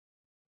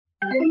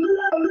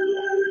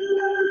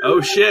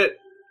Oh shit!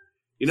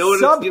 You know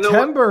what?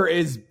 September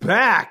is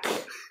back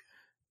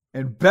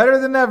and better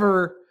than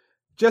ever.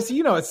 Jesse,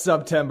 you know what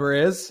September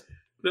is.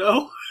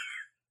 No.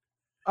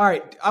 All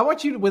right, I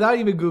want you to, without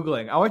even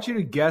Googling, I want you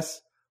to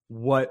guess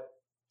what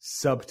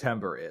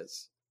September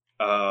is.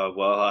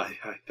 Well, I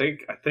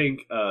think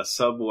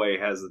Subway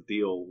has a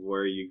deal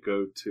where you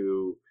go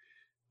to,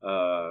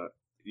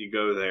 you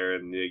go there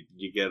and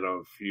you get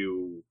a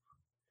few,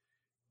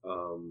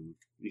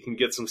 you can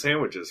get some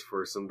sandwiches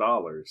for some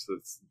dollars.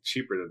 That's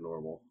cheaper than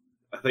normal.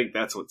 I think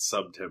that's what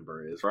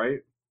September is,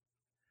 right?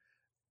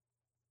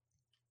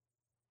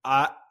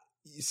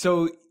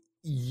 So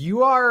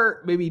you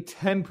are maybe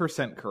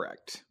 10%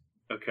 correct.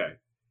 Okay.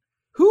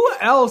 Who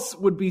else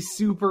would be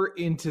super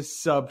into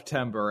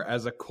September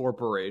as a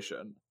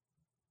corporation?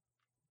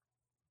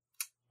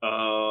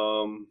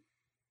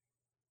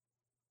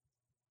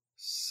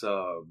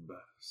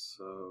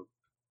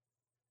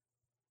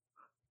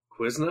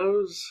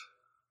 Quiznos?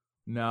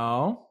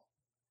 No.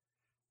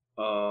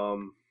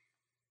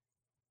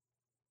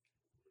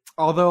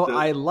 Although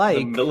I like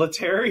the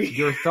military.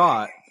 Your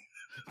thought.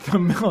 The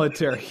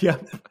military.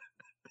 Yep.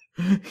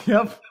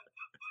 Yep.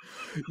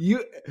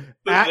 You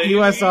at Navy.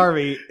 U.S.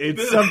 Army.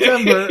 It's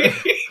September.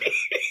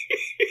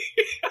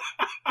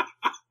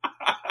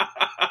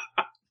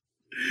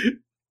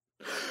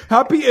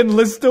 Happy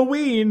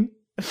Enlist-a-ween.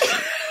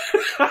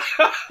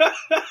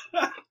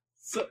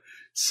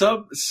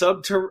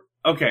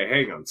 Okay,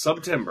 hang on.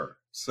 September.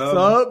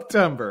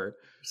 September.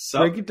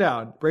 Break it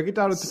down. Break it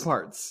down into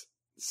parts.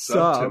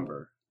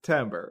 September.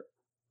 September.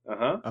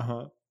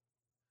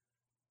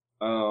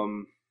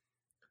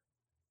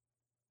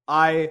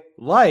 I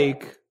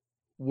like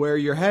where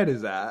your head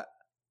is at.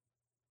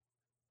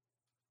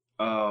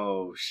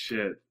 Oh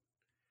shit.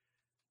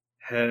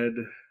 Head.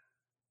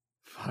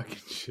 Fucking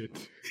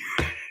shit.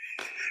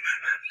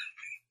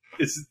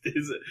 Is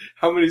it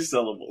how many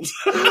syllables?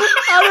 Out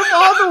of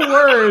all the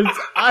words,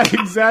 I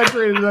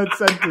exaggerated that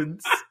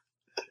sentence.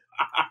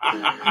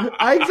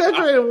 I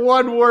exaggerated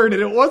one word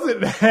and it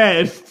wasn't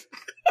head.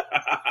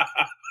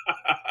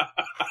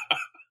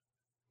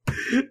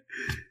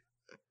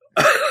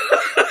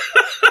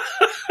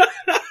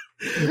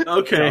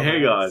 Okay,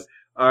 hang on.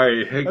 All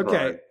right, hang on.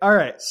 Okay, all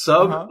right.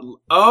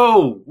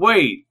 Oh,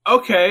 wait.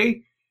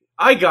 Okay.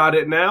 I got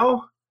it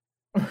now.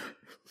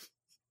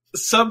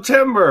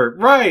 September,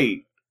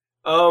 right.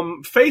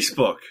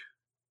 Facebook.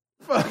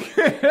 Fuck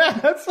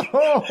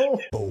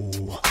asshole.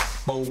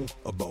 Hello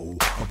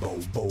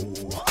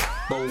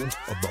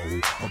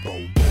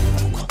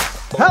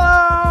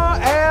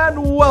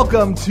and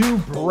welcome to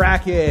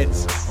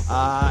Brackets.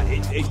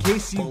 In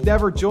case you've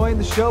never joined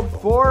the show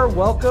before,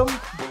 welcome.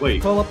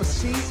 Wait. Pull up a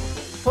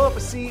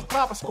seat,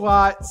 pop a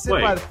squat, sit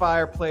by the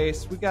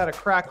fireplace. We got a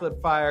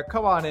crackling fire.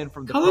 Come on in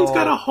from the Colin's cold.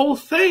 got a whole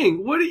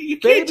thing. What? You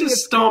can't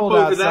just stomp over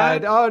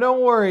outside. that. Oh,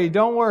 don't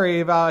worry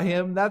about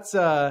him. That's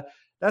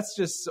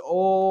just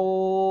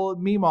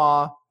old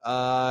Meemaw.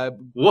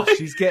 What?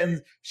 She's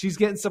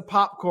getting some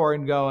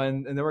popcorn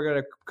going, and then we're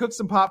gonna cook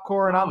some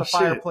popcorn on the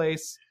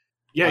fireplace.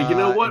 Yeah, you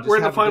know what? We're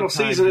in the final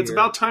season. Here. It's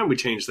about time we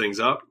change things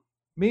up.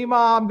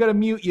 Meemaw, I'm going to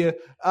mute you.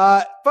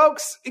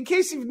 Folks, in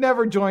case you've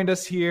never joined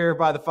us here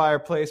by the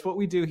fireplace, what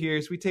we do here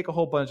is we take a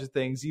whole bunch of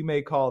things. You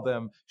may call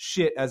them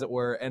shit, as it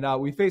were, and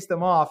we face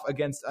them off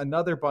against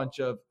another bunch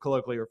of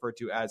colloquially referred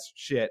to as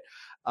shit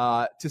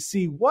to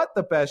see what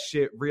the best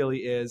shit really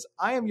is.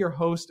 I am your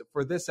host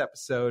for this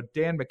episode,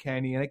 Dan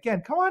McKinney, and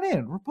again, come on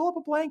in. Pull up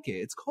a blanket.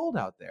 It's cold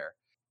out there.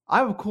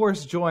 I'm, of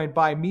course, joined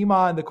by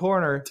Meemaw in the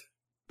corner,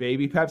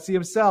 Baby Pepsi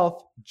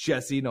himself,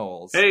 Jesse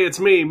Knowles. Hey,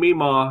 it's me,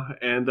 Meemaw,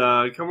 and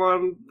come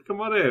on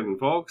in,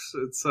 folks.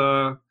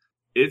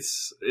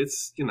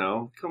 It's you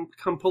know,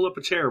 come pull up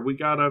a chair. We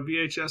got a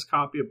VHS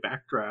copy of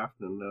Backdraft,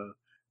 and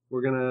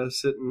we're gonna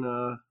sit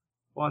and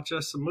watch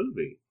us a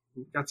movie.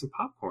 We've got some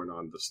popcorn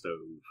on the stove.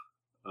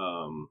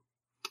 I'm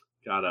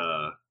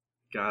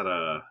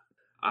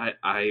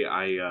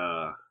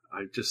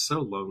just so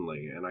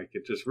lonely, and I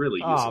could just really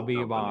use some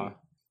company.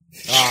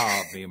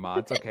 Oh, Meemaw,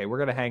 it's okay. We're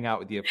gonna hang out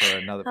with you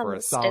for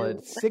a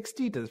solid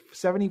 60 to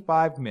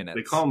 75 minutes.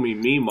 They call me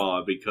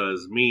Meemaw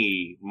because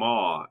me,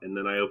 Maw, and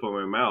then I open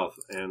my mouth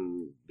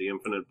and the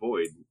infinite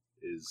void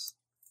is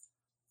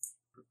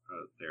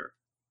there.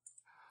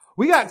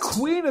 We got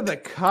Queen of the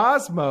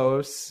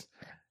Cosmos,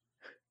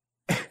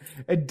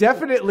 and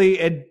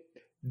definitely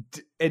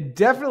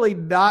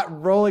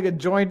not rolling a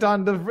joint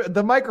on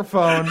the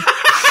microphone.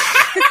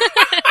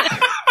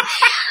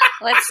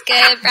 What's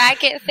good,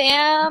 Bracket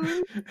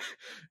fam?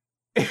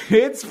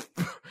 It's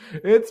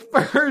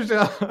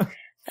Persia.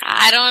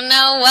 I don't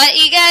know what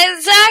you guys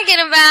are talking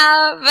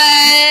about,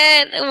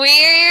 but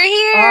we're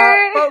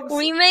here. Folks,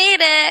 we made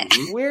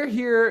it. We're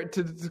here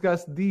to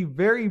discuss the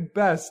very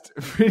best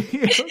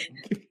video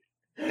game.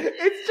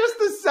 It's just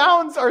the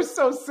sounds are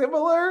so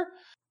similar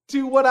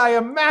to what I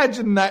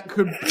imagine that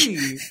could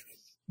be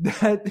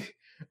that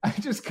I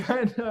just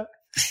kind of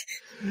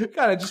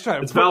just try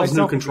to it's put Valve's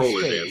myself new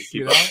controller, in shape,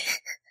 you know?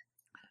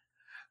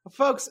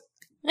 Folks,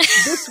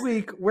 this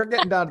week we're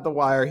getting down to the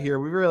wire here.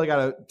 We really got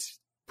to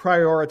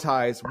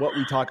prioritize what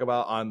we talk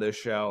about on this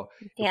show.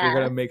 Yeah. We're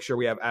going to make sure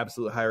we have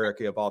absolute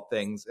hierarchy of all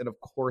things. And of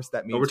course,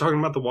 that means we're talking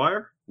about The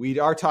Wire? we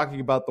are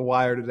talking about The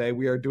Wire today.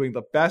 We are doing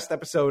the best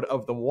episode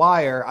of The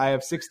Wire. I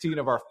have 16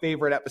 of our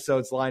favorite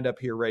episodes lined up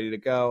here, ready to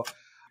go.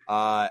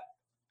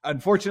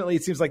 Unfortunately,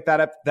 it seems like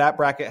that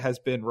bracket has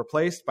been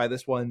replaced by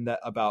this one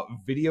about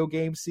video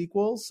game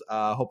sequels.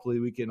 Hopefully,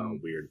 we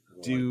can Weird.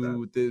 deal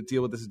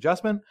with this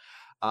adjustment.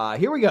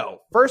 Here we go.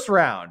 First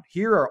round.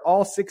 Here are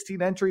all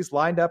 16 entries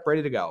lined up,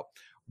 ready to go.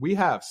 We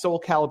have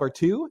Soul Calibur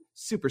 2,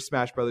 Super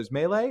Smash Bros.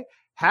 Melee,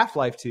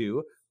 Half-Life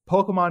 2,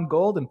 Pokemon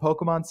Gold and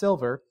Pokemon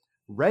Silver,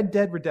 Red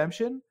Dead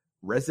Redemption,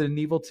 Resident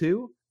Evil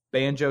 2,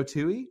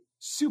 Banjo-Tooie,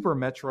 Super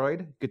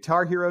Metroid,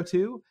 Guitar Hero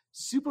 2,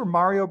 Super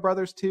Mario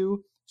Bros.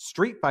 2,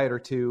 Street Fighter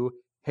 2,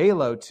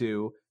 Halo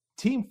 2,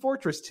 Team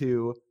Fortress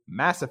 2,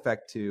 Mass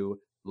Effect 2,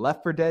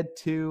 Left 4 Dead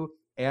 2,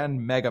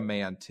 and Mega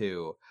Man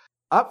 2.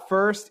 Up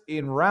first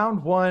in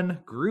round 1,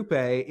 Group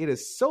A, it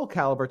is Soul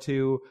Calibur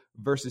 2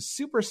 versus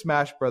Super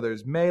Smash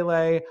Bros.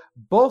 Melee.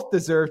 Both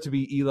deserve to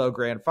be EVO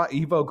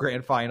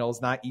Grand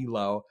Finals, not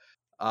ELO.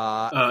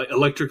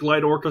 Electric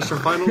Light Orchestra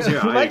Finals?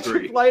 Yeah, I agree.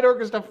 Electric Light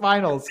Orchestra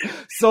Finals.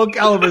 Soul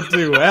Calibur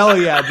 2.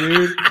 Hell yeah,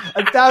 dude.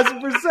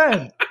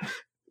 1,000%.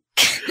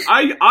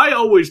 I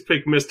always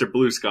pick Mr.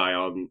 Blue Sky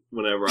on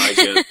whenever I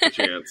get a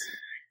chance.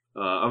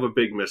 I'm a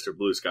big Mr.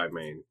 Blue Sky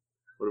main.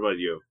 What about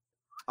you?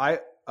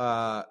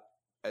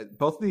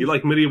 Both of these. You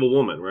like Medieval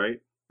Woman, right?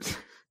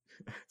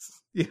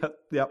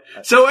 Yep.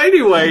 So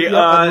anyway,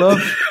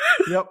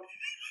 yep.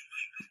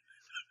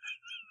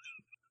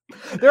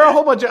 There are a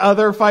whole bunch of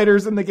other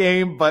fighters in the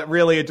game, but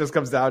really it just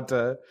comes down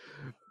to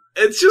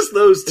it's just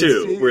those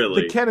two,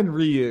 really. The Ken and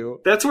Ryu.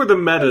 That's where the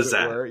meta's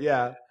at.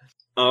 Yeah.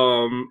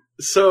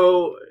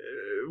 So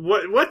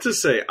what to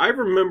say?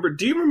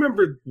 Do you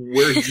remember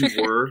where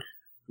you were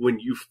when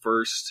you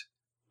first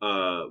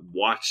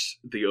watched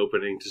the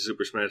opening to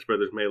Super Smash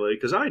Bros. Melee?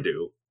 Because I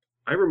do.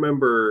 I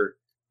remember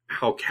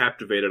how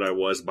captivated I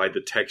was by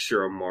the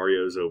texture of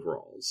Mario's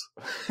overalls.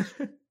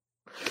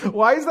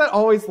 Why is that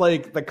always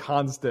like the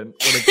constant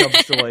when it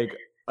comes to like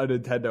a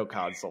Nintendo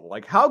console?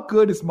 Like, how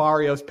good is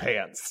Mario's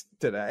pants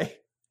today?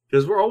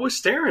 Because we're always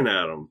staring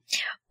at them.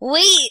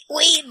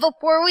 Wait,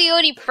 before we go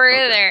any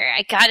further,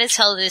 I gotta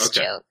tell this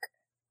joke.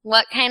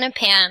 What kind of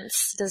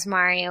pants does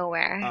Mario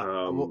wear?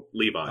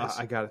 Levi's.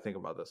 I gotta think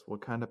about this.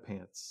 What kind of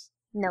pants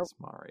does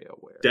Mario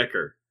wear?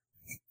 Decker.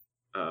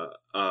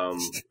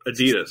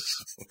 Adidas.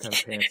 What kind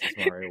of pants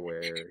does Mario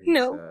wear?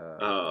 No.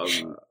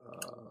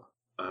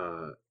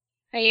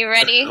 Are you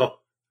ready?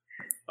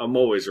 I'm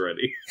always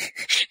ready.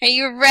 Are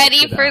you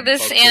ready for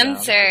this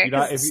answer?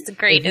 It's the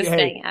greatest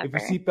thing ever. If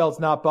your seatbelt's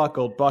not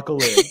buckled,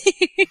 buckle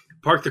in.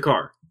 Park the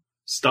car.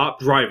 Stop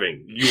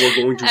driving. You are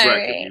going to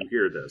wreck if you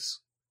hear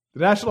this.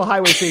 The National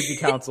Highway Safety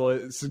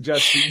Council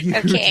suggests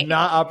that you do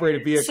not operate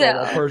a vehicle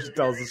while a person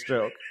tells this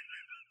joke.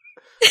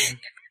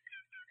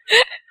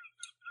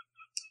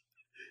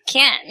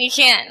 You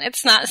can't.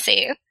 It's not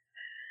safe.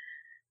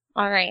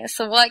 Alright,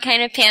 so what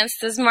kind of pants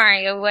does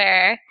Mario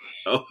wear?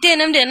 Oh.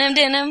 Denim.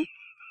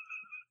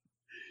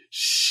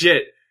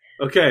 Shit.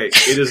 Okay,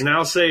 it is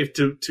now safe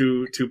to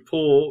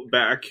pull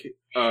back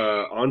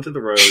onto the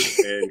road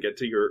and get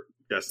to your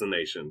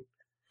destination.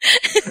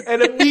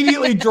 And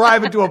immediately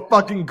drive into a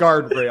fucking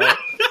guardrail.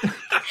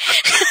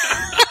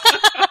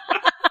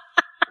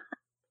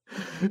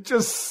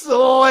 Just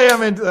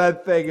slam into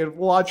that thing and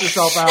watch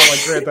yourself out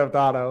like Grand Theft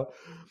Auto.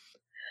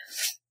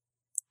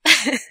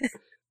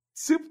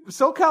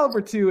 Soul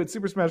Calibur 2 and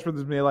Super Smash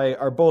Bros. Melee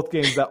are both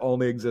games that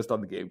only exist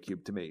on the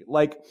GameCube to me.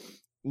 Like,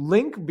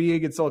 Link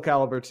being in Soul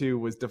Calibur 2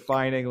 was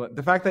defining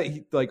the fact that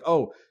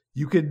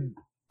you could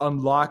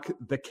unlock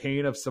the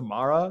Cane of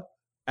Samara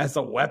as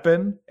a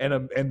weapon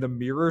and the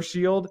mirror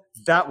shield.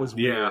 That was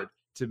weird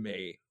to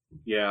me.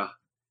 Yeah.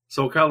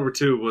 Soul Calibur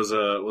 2 was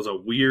a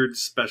weird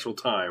special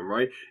time,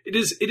 right? It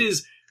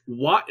is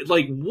what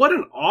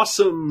an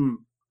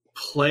awesome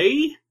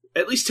play.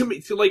 At least to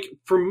me,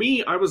 for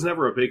me, I was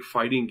never a big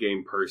fighting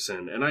game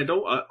person, and I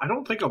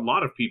don't think a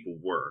lot of people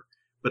were.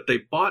 But they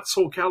bought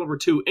Soul Calibur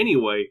 2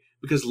 anyway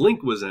because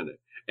Link was in it,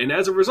 and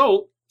as a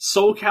result,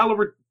 Soul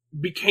Calibur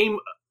became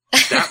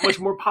that much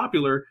more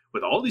popular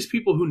with all these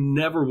people who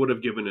never would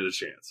have given it a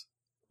chance.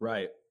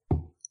 Right.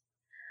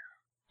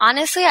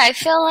 Honestly, I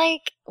feel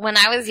like when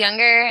I was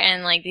younger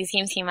and like these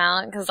games came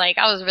out, because like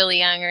I was really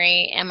young,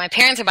 right? And my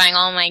parents are buying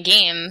all my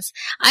games.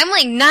 I'm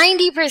like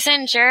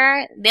 90%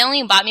 sure they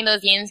only bought me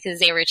those games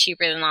because they were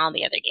cheaper than all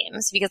the other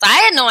games. Because I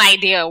had no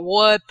idea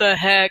what the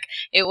heck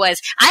it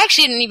was. I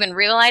actually didn't even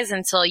realize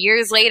until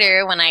years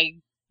later when I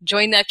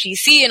joined the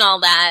FGC and all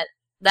that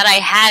I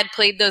had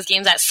played those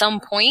games at some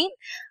point.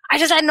 I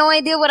just had no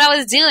idea what I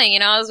was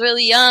doing. I was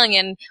really young,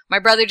 and my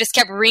brother just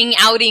kept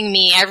ring-outing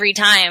me every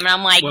time. And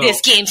I'm like, this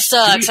game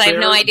sucks. I have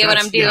no idea what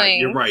I'm doing. Yeah,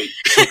 you're right.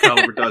 Soul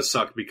Calibur does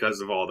suck because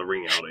of all the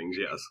ring-outings,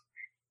 yes.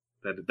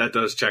 That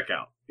does check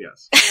out,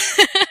 yes.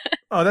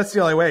 Oh, that's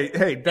the only way.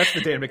 Hey, that's the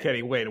Dan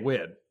McKinney way to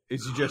win.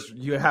 Is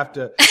you have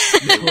to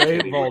play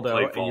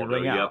Voldo and you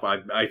ring out.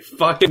 Yep, I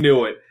fucking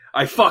knew it.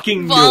 I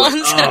fucking knew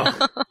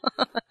it.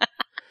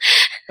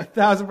 Oh.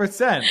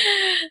 1,000%.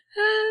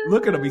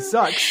 Look at him, he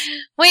sucks.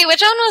 Wait,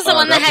 which one was the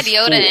one that had was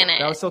Yoda 4. in it?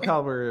 That was Soul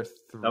Calibur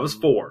 3. That was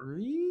 4.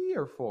 3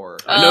 or 4?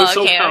 I know Oh,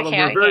 Soul okay, Calibur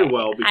okay, very okay.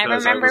 well because I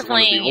remember was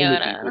one of the playing only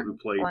Yoda people who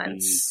played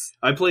once.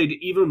 I played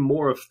even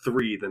more of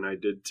 3 than I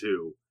did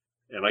 2.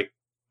 And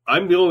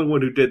I'm the only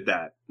one who did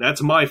that.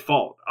 That's my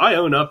fault. I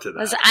own up to that.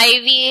 Was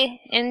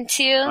Ivy in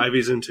 2?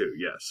 Ivy's in 2,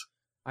 yes.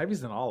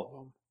 Ivy's in all of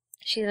them.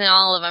 She's in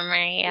all of them,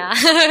 right? Yeah.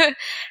 I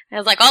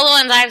was like, all the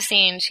ones I've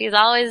seen, she's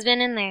always been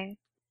in there.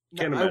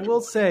 Can't I imagine will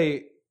why.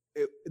 say,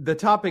 the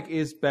topic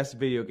is best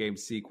video game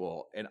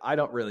sequel, and I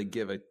don't really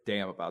give a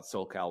damn about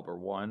Soul Calibur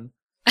 1.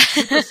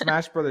 Super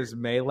Smash Bros.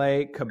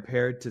 Melee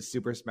compared to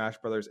Super Smash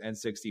Bros.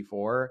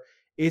 N64,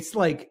 it's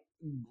like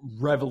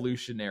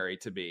revolutionary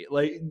to me.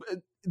 Like,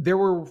 there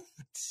were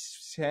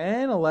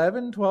 10,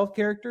 11, 12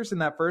 characters in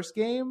that first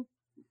game,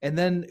 and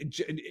then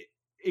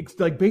it's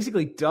like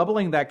basically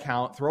doubling that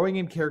count, throwing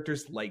in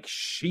characters like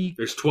Sheik.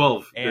 There's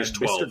 12. And There's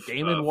 12 Mr.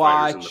 Game & fighters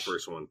Watch. in the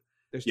first one.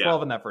 There's Yeah.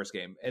 12 in that first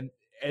game,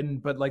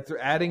 but like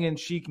they're adding in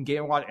Sheik and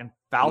Game & Watch and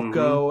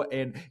Falco,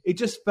 and it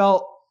just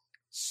felt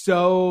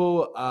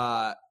so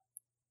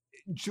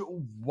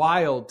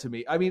wild to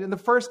me. I mean, in the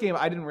first game,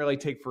 I didn't really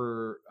take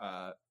for.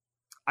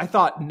 I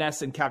thought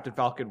Ness and Captain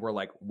Falcon were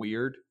like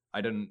weird.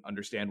 I didn't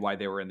understand why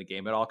they were in the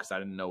game at all because I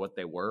didn't know what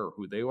they were or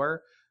who they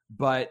were.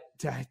 But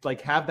to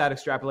like have that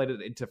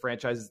extrapolated into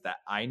franchises that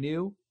I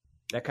knew,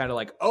 that kind of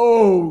like,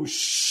 oh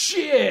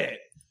shit.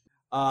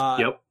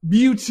 Yep.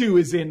 Mewtwo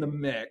is in the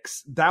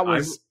mix. That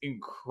was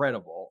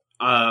incredible.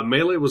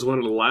 Melee was one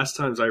of the last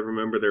times I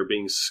remember there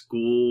being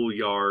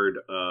schoolyard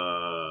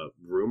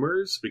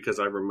rumors, because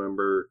I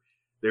remember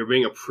there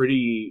being a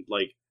pretty,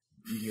 like,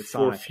 You can get for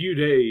a Sonic. few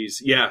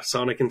days,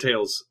 Sonic and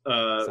Tails.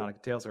 Sonic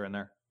and Tails are in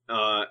there.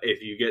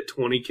 If you get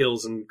 20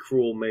 kills in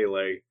Cruel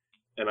Melee,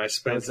 and I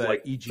spent was,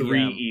 like EGM.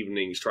 3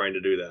 evenings trying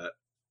to do that.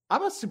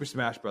 I'm a Super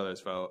Smash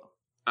Brothers vote.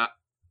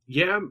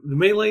 Yeah,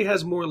 Melee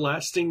has more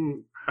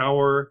lasting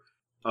power.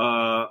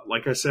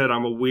 Like I said,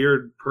 I'm a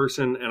weird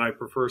person, and I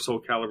prefer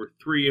Soul Calibur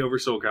 3 over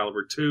Soul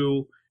Calibur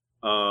 2.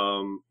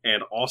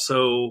 And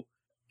also,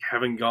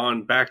 having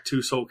gone back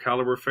to Soul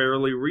Calibur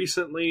fairly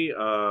recently,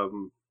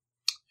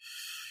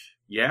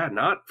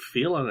 not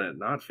feeling it.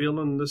 Not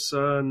feeling this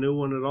new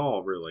one at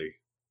all, really,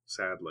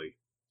 sadly.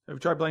 Have you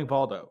tried playing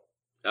Baldo?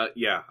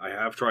 Yeah, I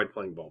have tried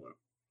playing Baldo.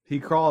 He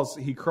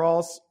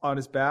crawls on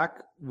his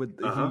back with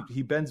Uh-huh.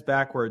 he bends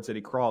backwards and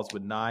he crawls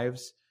with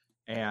knives,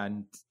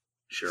 and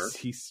Sure.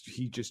 he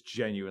just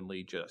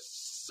genuinely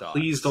just sucks.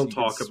 Please don't He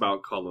talk gets-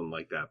 about Cullen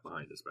like that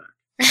behind his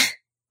back.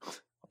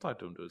 I'll talk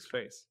to him to his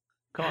face.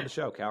 Come on the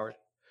show, coward.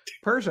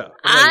 Persia. what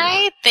about you?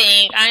 I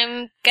think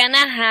I'm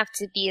gonna have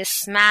to be a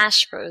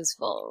Smash Bros.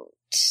 Vote.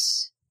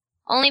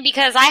 Only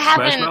because I Smash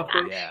haven't, Mouth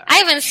vote? Yeah. I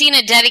haven't seen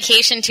a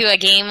dedication to a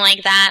game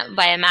like that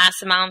by a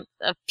mass amount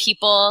of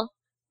people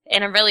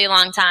in a really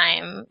long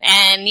time.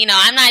 And,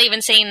 I'm not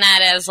even saying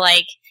that as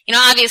like,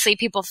 obviously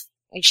people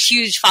like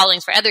huge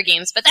followings for other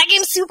games, but that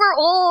game's super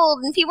old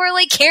and people are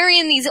like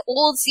carrying these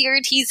old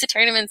CRTs to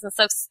tournaments and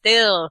stuff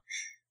still.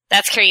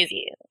 That's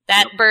crazy.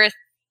 That Yep. birthed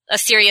a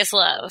serious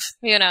love,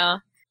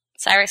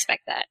 So I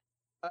respect that.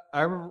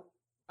 I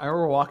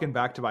remember walking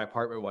back to my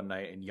apartment one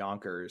night in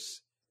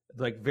Yonkers,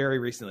 like very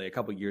recently, a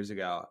couple years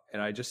ago,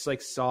 and I just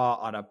like saw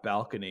on a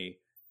balcony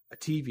a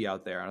TV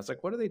out there, and I was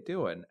like, "What are they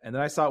doing?" And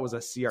then I saw it was a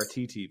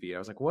CRT TV, and I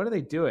was like, "What are they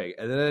doing?"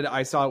 And then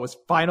I saw it was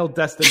Final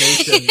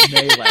Destination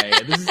Melee,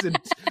 and this is in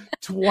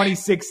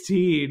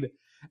 2016, and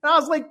I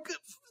was like,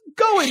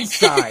 "Go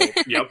inside,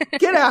 Yep.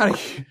 get out of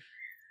here."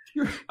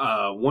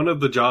 One of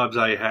the jobs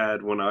I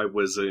had when I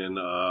was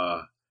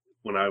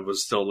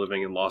still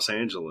living in Los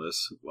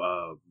Angeles,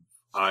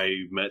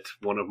 I met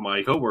one of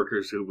my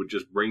coworkers who would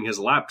just bring his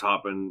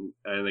laptop and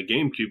a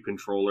GameCube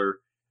controller,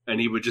 and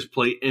he would just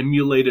play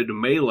emulated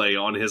Melee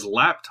on his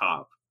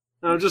laptop.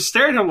 And I was just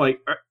staring at him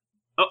like,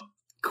 "Oh,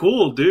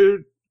 cool,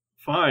 dude.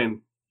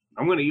 Fine.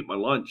 I'm going to eat my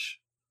lunch."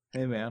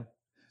 Hey man,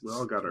 We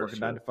all got our working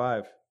shit. 9 to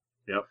 5.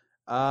 Yep.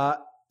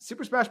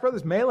 Super Smash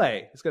Bros.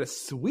 Melee is going to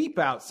sweep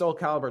out Soul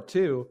Calibur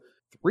 2,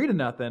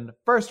 3-0.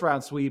 First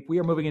round sweep. We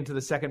are moving into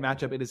the second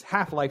matchup. It is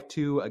Half-Life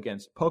 2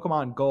 against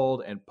Pokemon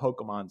Gold and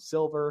Pokemon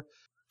Silver.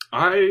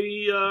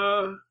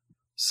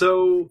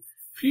 So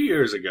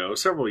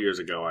several years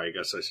ago, I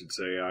guess I should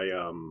say,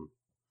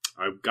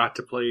 I got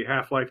to play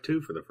Half-Life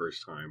 2 for the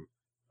first time.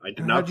 I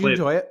did not How'd you play it.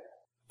 enjoy it?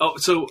 Oh,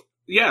 so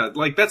yeah,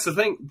 like that's the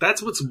thing.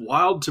 That's what's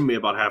wild to me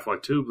about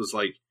Half-Life 2 was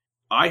like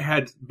I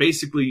had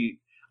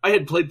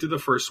played through the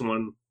first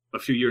one a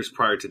few years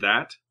prior to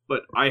that,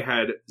 but I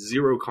had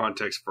zero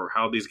context for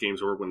how these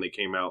games were when they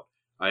came out.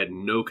 I had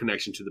no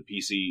connection to the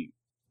PC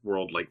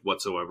world like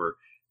whatsoever.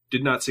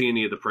 Did not see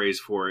any of the praise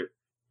for it.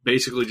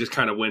 Basically just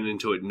kind of went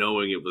into it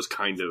knowing it was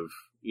kind of,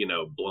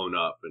 blown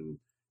up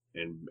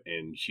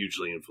and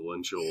hugely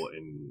influential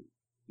and,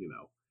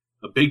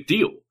 a big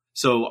deal.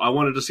 So I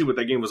wanted to see what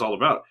that game was all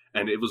about.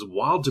 And it was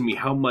wild to me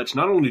how much,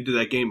 not only did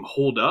that game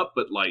hold up,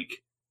 but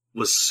like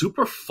was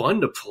super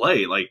fun to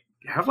play. Like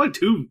Half-Life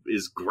 2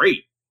 is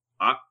great.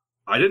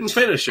 I didn't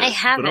finish it, I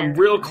haven't. but I'm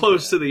real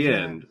close to the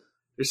end.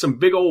 There's some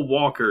big old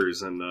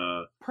walkers and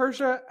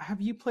Persia,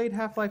 have you played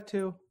Half-Life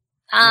 2?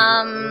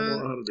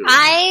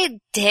 I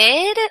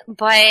did,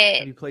 but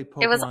Have you played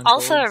Pokemon it was Gold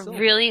also and a Silver?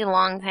 really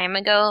long time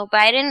ago,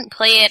 but I didn't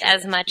play it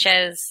as much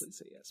as... Please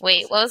say yes.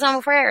 Wait, what was the one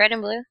before it? Red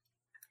and Blue?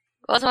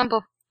 What was the one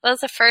What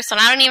was the first one?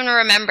 I don't even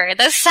remember.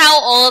 That's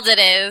how old it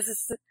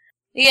is.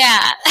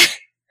 Yeah.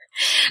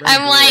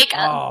 I'm like,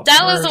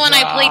 that was the one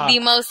I played the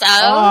most of,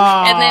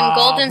 and then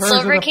Gold and Persia,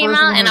 Silver the came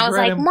first out, one and I was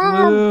Red like, and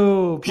Mom,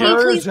 Blue. can you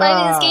please buy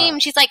me this game?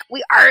 She's like,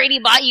 we already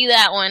bought you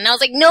that one. And I was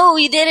like, no,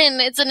 you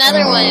didn't. It's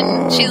another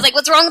one. She's like,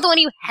 what's wrong with the one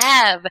you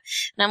have?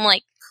 And I'm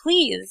like,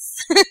 please.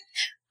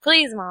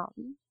 Please,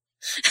 Mom.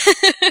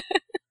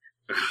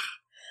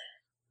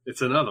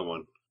 it's another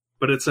one,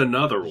 but it's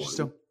another I just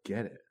one. don't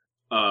get it.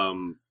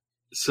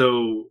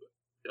 So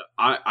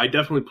I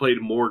definitely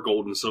played more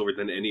Gold and Silver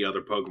than any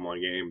other Pokemon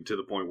game, to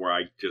the point where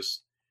I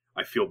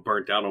feel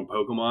burnt out on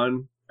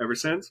Pokemon ever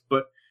since.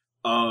 But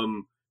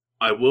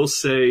I will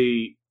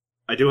say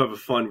I do have a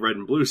fun Red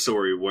and Blue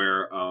story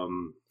where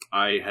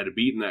I had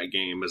beaten that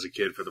game as a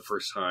kid for the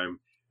first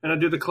time. And I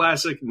did the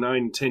classic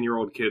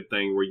 9-10-year-old kid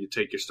thing where you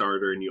take your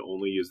starter and you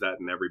only use that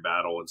in every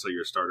battle. And so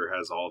your starter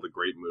has all the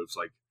great moves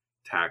like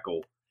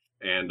Tackle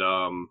and,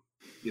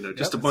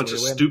 just a bunch of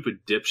stupid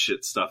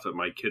dipshit stuff that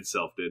my kid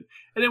self did.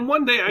 And then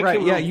one day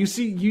you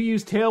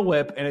use Tail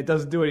Whip and it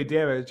doesn't do any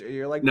damage.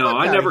 You're like, no,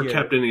 I never here.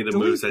 kept any of the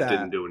Delete moves that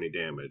didn't do any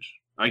damage.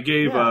 I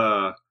gave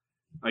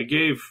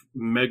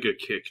Mega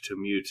Kick to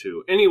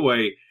Mewtwo.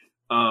 Anyway,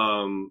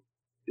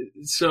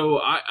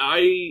 so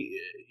I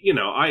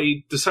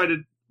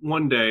decided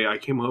one day I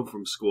came home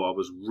from school. I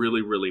was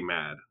really, really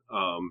mad.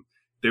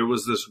 There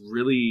was this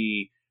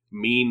really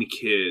mean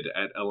kid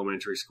at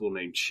elementary school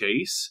named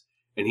Chase,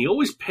 and he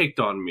always picked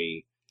on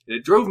me, and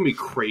it drove me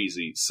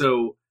crazy.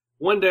 So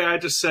one day I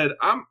just said,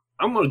 I'm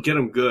going to get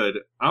him good.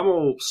 I'm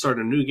going to start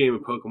a new game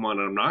of Pokemon,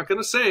 and I'm not going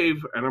to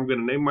save, and I'm going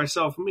to name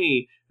myself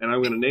me, and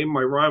I'm going to name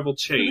my rival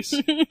Chase.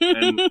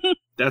 And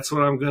that's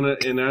what I'm going to,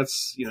 and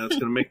that's, it's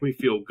going to make me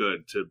feel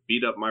good to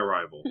beat up my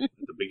rival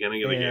at the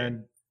beginning of the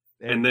game.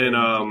 And then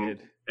I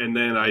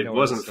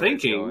wasn't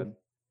thinking,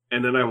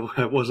 and then I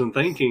wasn't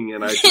thinking,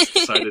 and I just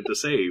decided to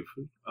save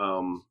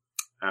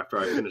after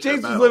I finished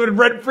James that was battle. living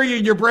rent-free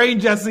in your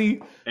brain,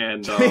 Jesse.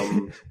 And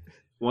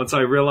once I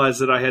realized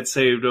that I had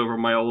saved over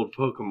my old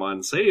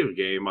Pokemon save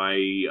game,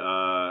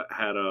 I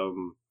had a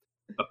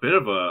bit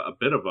of a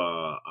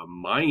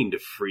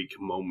mind freak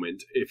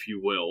moment, if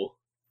you will,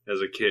 as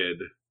a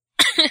kid.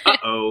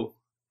 Uh-oh.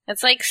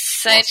 It's like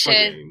such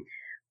a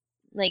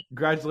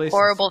Congratulations,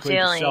 horrible to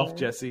yourself, feeling.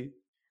 Jesse.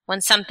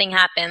 When something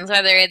happens,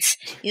 whether it's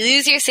you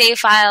lose your save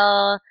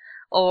file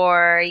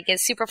or you get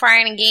super far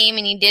in a game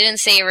and you didn't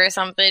save or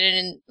something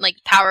and like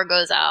power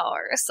goes out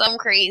or some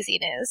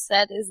craziness.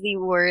 That is the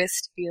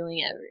worst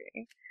feeling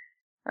ever.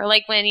 Or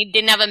like when you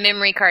didn't have a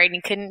memory card and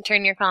you couldn't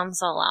turn your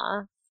console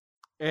off.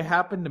 It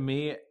happened to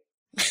me.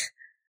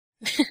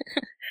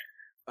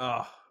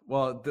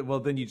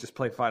 Well, then you just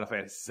play Final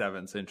Fantasy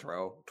VII's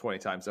intro 20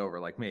 times over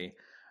like me.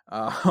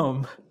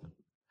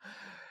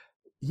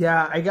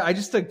 Yeah, I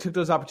just took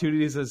those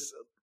opportunities as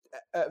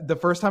the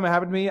first time it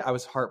happened to me, I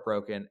was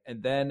heartbroken.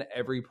 And then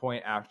every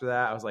point after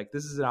that, I was like,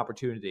 this is an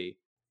opportunity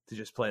to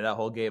just play that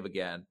whole game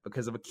again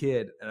because I'm a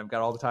kid and I've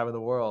got all the time in the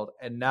world.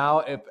 And now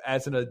if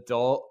as an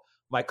adult,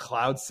 my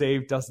cloud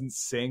save doesn't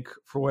sync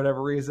for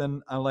whatever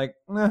reason, I'm like,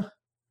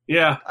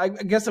 yeah, I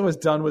guess I was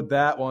done with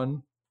that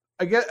one.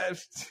 I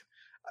guess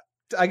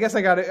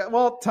I got it.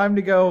 Well, time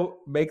to go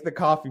make the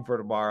coffee for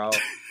tomorrow.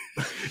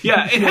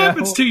 Yeah, it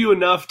happens to you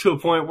enough to a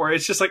point where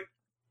it's just like,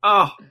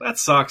 oh, that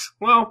sucks.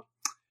 Well,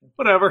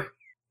 whatever.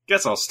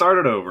 Guess I'll start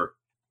it over.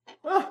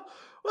 Well,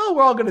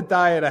 we're all going to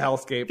die in a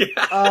hellscape.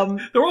 Yeah.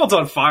 The world's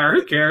on fire.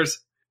 Who cares?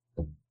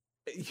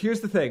 Here's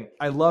the thing.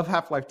 I love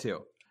Half-Life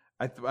 2.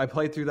 I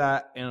played through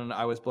that, and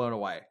I was blown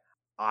away.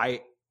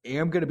 I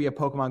am going to be a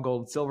Pokemon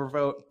Gold and Silver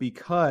vote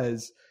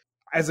because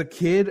as a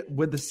kid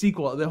with the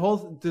sequel,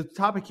 the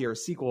topic here,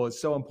 sequel,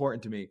 is so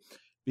important to me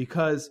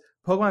because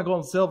Pokemon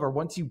Gold and Silver,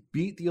 once you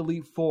beat the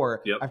Elite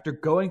Four, after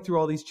going through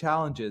all these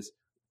challenges,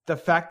 the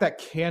fact that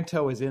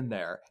Kanto is in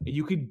there and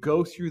you could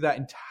go through that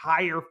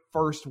entire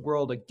first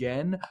world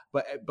again,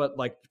 but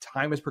like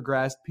time has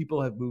progressed,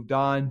 people have moved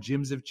on,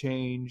 gyms have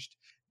changed,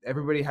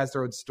 everybody has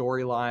their own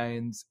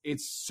storylines. It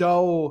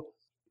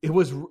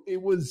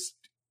was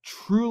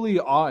truly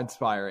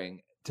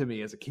awe-inspiring to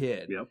me as a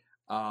kid. Yep.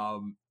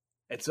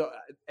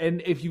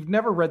 And if you've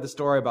never read the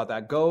story about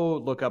that, go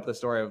look up the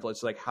story of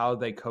like how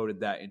they coded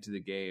that into the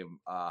game.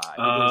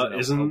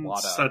 Isn't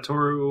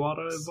Satoru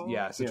Iwata involved?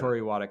 Yeah,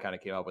 Satoru Iwata kind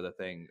of came up with a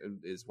thing,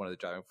 is one of the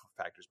driving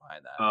factors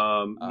behind that.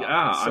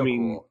 I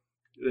mean,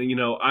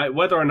 cool.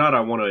 Whether or not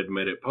I want to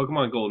admit it,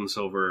 Pokemon Gold and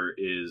Silver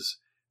is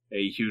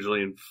a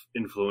hugely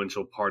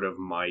influential part of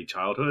my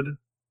childhood,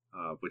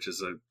 which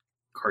is a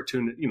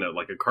cartoon,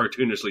 like a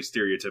cartoonishly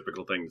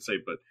stereotypical thing to say,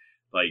 but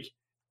like,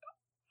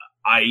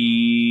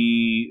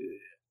 I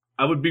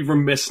would be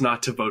remiss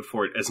not to vote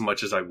for it as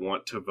much as I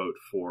want to vote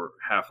for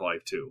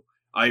Half-Life 2.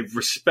 I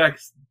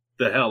respect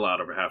the hell out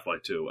of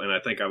Half-Life 2, and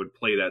I think I would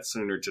play that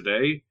sooner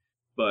today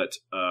but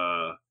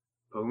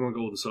Pokemon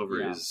Gold and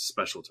Silver is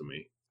special to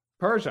me.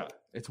 Persia,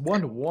 it's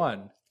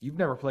 1-1. You've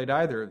never played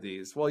either of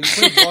these. Well, you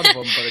played one of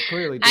them, but it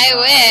clearly did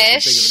not have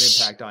as big of an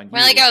impact on you.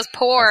 Well, like I was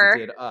poor.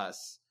 As it did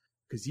us,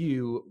 because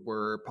you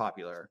were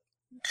popular.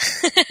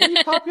 Were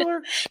you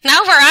popular?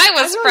 Not where I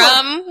was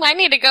from. I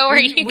need to go where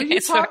you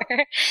guys were.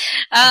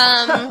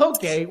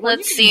 Okay, well,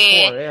 let's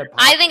see.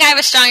 I think I have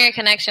a stronger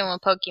connection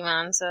with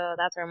Pokemon, so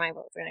that's where my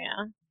vote's gonna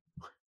go.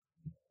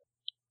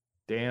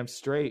 Damn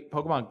straight.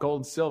 Pokemon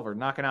Gold and Silver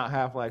knocking out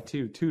Half-Life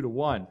 2,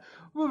 2-1.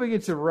 Moving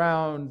into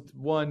round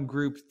 1,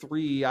 group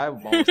 3.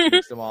 I've almost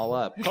mixed them all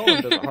up.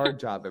 Colin does a hard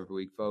job every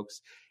week,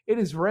 folks. It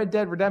is Red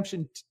Dead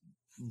Redemption.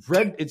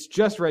 It's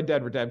just Red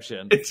Dead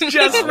Redemption. It's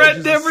just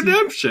Red Dead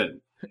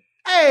Redemption.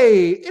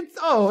 Hey,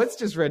 it's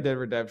just Red Dead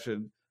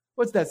Redemption.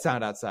 What's that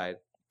sound outside?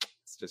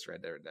 It's just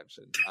Red Dead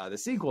Redemption. The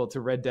sequel to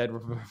Red Dead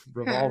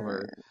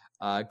Revolver,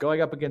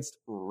 going up against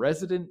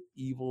Resident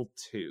Evil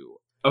 2.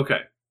 Okay.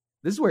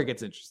 This is where it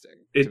gets interesting.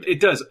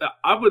 It does.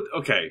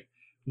 Okay.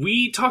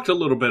 We talked a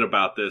little bit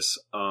about this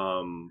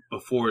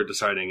before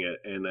deciding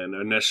it, and then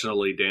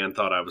initially Dan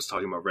thought I was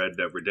talking about Red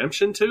Dead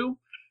Redemption 2,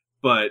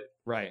 but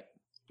right.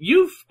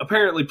 You've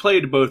apparently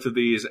played both of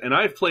these, and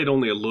I've played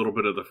only a little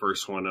bit of the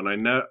first one, and I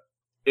know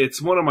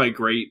it's one of my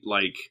great,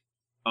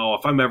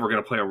 if I'm ever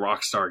going to play a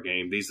Rockstar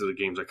game, these are the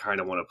games I kind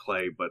of want to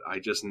play, but I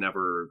just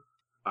never,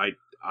 I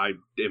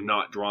am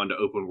not drawn to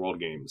open world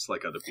games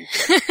like other people.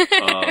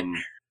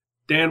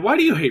 Dan, why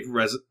do you hate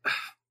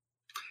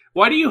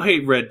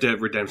Red Dead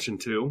Redemption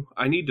 2?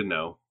 I need to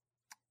know.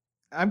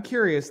 I'm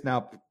curious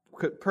now,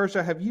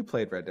 Persia, have you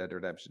played Red Dead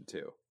Redemption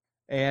 2?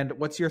 And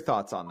what's your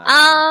thoughts on that?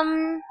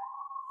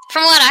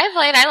 From what I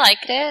played, I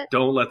liked it.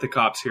 Don't let the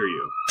cops hear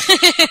you.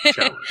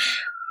 Challenge.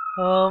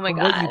 Oh my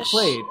gosh. What you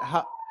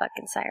played?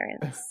 Fucking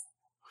sirens.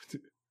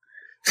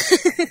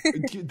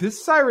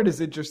 This siren is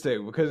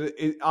interesting because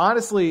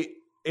honestly,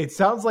 it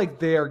sounds like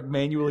they are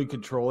manually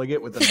controlling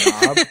it with a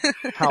knob.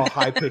 How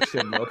high pitched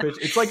and low pitched.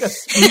 It's like a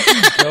spooky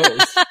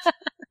ghost.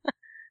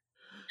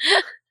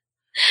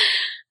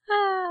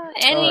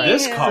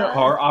 This cop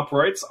car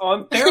operates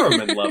on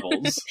theremin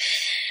levels.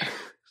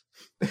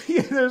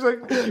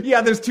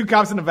 There's two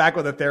cops in the back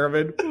with a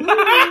theremin.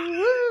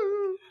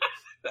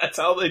 That's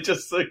how they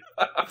just sing.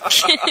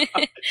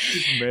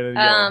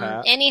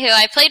 Anywho,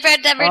 I played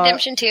Red Dead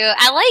Redemption 2.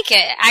 I like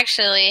it,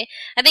 actually.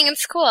 I think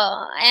it's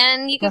cool.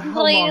 And you can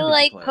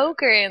play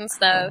poker and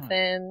stuff,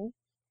 and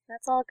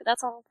that's all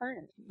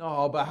fun.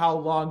 No, but how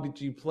long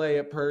did you play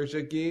it,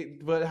 Persia?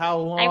 But how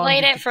long? I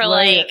played it for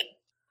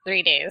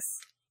 3 days.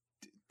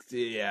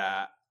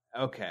 Yeah.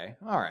 Okay.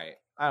 All right.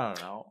 I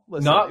don't know.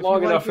 Listen, not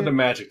long enough for the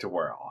magic to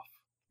wear off.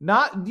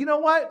 You know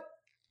what?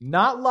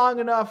 Not long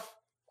enough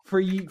for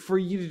you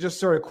to just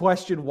sort of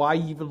question why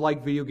you even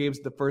like video games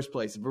in the first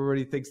place. If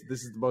everybody thinks that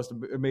this is the most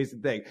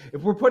amazing thing.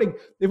 If we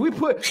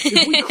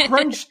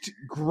crunched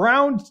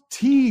ground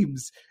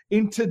teams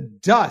into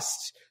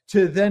dust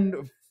to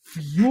then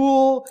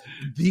fuel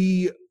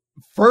the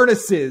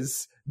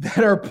furnaces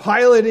that are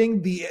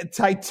piloting the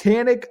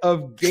Titanic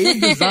of game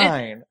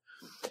design,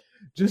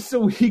 just so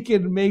we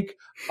can make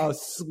a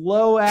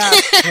slow ass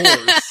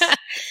horse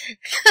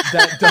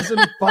that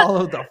doesn't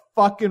follow the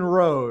fucking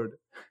road,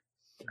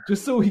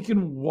 just so he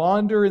can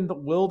wander in the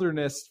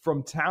wilderness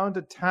from town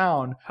to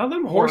town how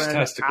them horse for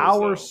testicles, an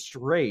hour though?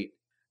 Straight,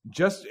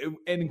 just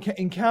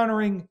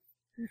encountering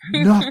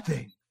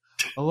nothing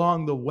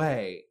along the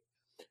way.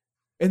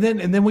 And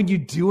then when you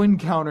do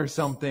encounter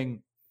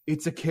something,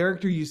 it's a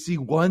character you see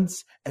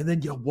once, and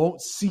then you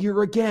won't see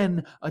her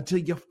again until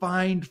you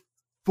find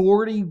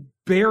 40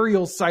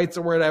 burial sites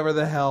or whatever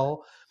the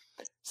hell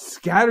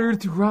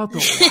scattered throughout the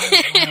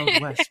wild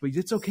west. But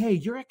it's okay.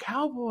 You're a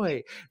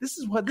cowboy. This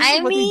is what they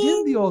did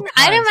in the old times.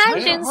 I'd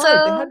imagine so.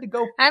 They had to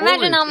go I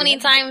imagine how many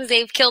times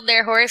they've killed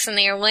their horse and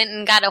they went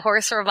and got a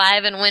horse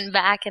revive and went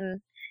back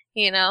and,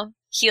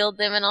 healed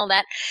them and all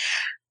that.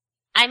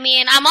 I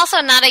mean, I'm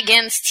also not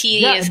against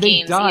tedious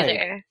games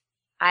either.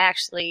 I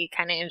actually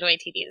kind of enjoy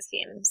tedious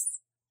games.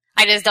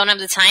 I just don't have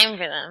the time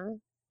for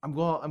them.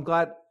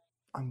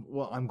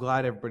 I'm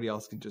glad everybody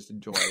else can just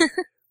enjoy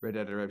Red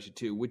Dead Redemption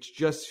 2, which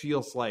just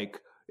feels like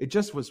it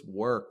just was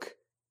work.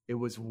 It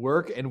was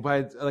work, and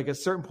by a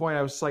certain point,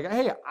 I was just like,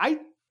 "Hey,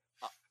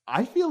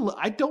 I feel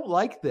I don't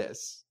like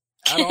this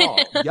at all.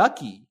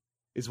 Yucky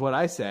is what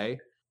I say."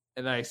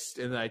 And I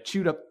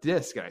chewed up the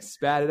disc and I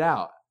spat it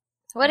out.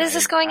 What is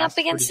this going up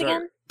against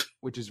again?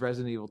 Which is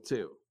Resident Evil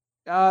 2.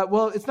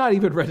 Well, it's not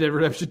even Red Dead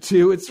Redemption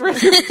 2. It's Red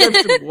Dead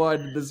Redemption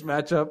 1 in this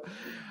matchup.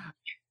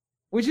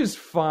 Which is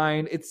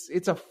fine.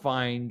 It's a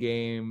fine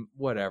game.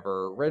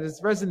 Whatever.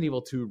 Resident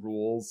Evil 2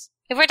 rules.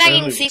 If we're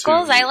talking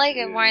sequels, I like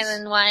it more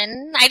than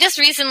 1. I just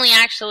recently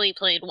actually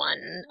played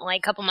 1, a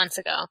couple months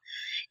ago.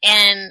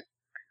 And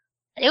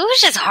it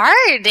was just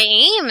hard to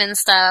aim and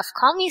stuff.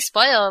 Call me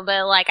spoiled,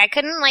 but I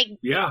couldn't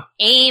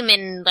aim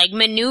and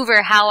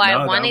maneuver how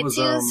I wanted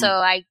to,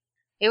 so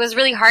it was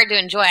really hard to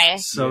enjoy.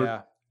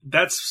 So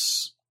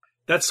that's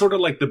sort of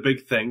like the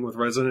big thing with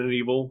Resident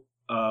Evil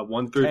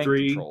 1 through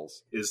 3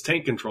 is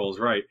tank controls,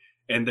 right?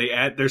 and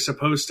they're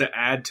supposed to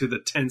add to the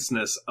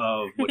tenseness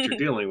of what you're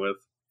dealing with.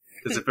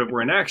 Because if it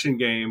were an action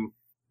game,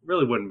 it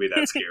really wouldn't be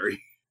that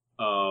scary.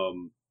 I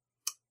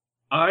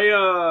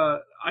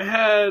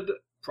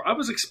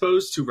was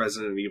exposed to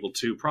Resident Evil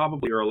 2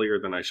 probably earlier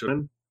than I should have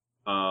been.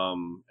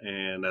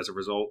 And as a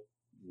result,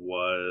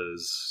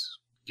 was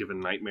given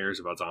nightmares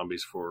about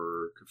zombies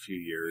for a few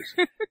years.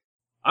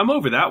 I'm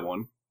over that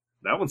one.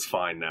 That one's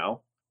fine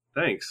now.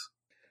 Thanks.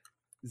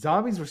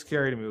 Zombies were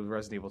scary to me with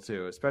Resident Evil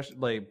 2,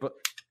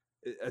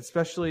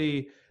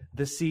 especially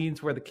the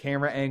scenes where the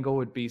camera angle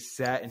would be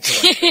set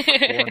into like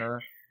the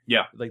corner.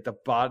 Yeah. Like the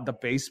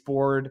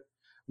baseboard,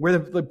 where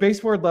the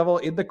baseboard level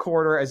in the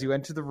corner as you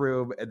enter the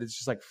room, and it's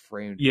just like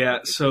framed. Yeah,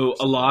 so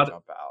a lot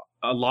of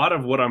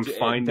what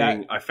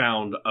I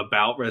found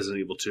about Resident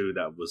Evil 2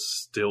 that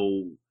was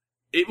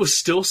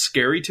still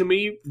scary to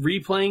me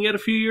replaying it a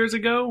few years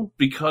ago,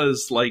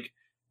 because like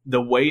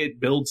the way it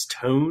builds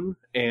tone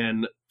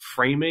and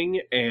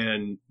framing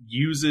and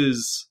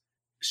uses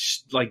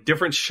like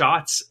different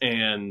shots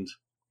and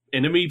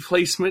enemy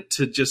placement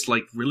to just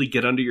like really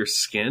get under your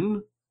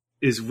skin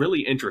is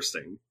really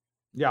interesting.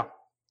 Yeah,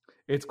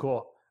 it's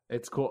cool.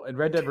 It's cool. And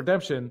Red Dead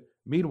Redemption,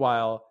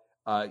 meanwhile,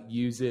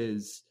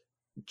 uses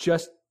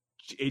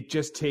it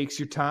just takes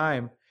your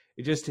time.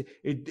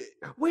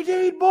 We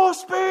need more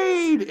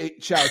speed.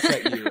 It shouts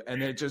at you,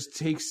 and it just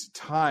takes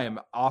time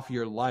off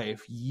your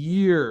life,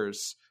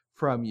 years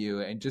from you,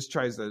 and just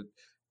tries to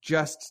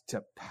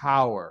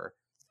power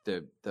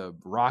the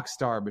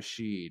Rockstar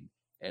machine.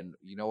 And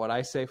you know what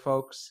I say,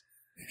 folks?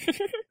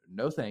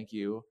 No, thank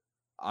you.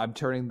 I'll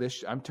catch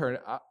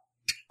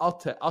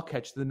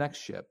the next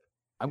ship.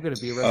 I'm going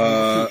to be a Resident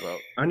Evil 2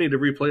 vote. I need to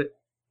replay it.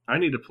 I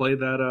need to play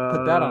that,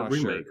 put that on a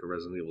remake shirt. of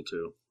Resident Evil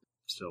 2.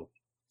 Still,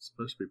 it's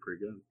supposed to be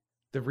pretty good.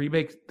 The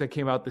remake that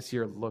came out this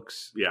year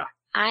looks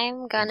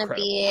I'm gonna incredible.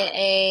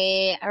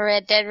 Be a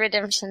Red Dead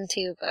Redemption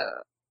 2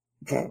 vote.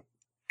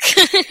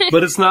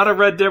 But it's not a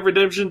Red Dead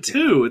Redemption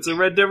 2. It's a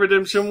Red Dead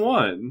Redemption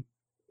 1.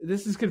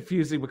 This is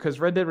confusing because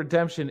Red Dead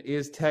Redemption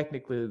is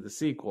technically the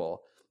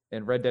sequel,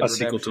 and Red Dead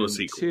sequel Redemption to a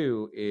sequel.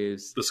 2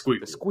 is The squeakle.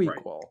 the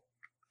squeakquel.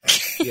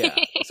 Yeah,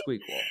 the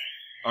squeakquel.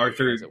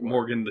 Arthur As it were.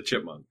 Morgan the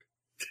Chipmunk.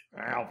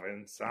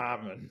 Alvin,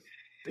 Simon,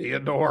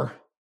 Theodore.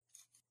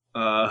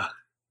 Oh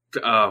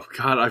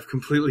God, I've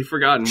completely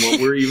forgotten what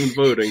we're even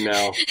voting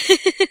now.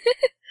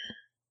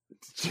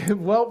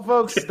 Well,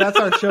 folks, that's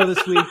our show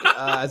this week.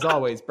 As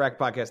always,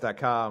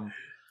 bracketpodcast.com.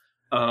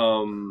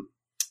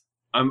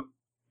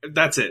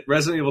 That's it.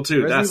 Resident Evil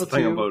 2. That's the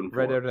thing I'm 2, voting for.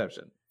 Red Dead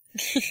Redemption.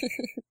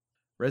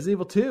 Resident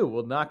Evil 2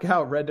 will knock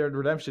out Red Dead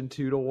Redemption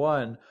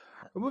 2-1.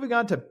 We're moving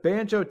on to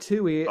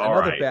Banjo-Tooie, All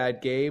another right.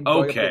 bad game.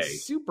 Going up Okay.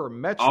 against Super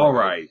Metroid. All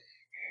right.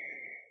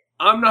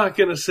 I'm not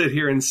going to sit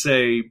here and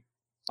say...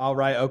 All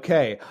right,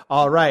 okay.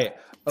 All right,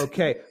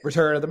 okay.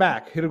 Return of the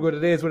Mac. Hit it what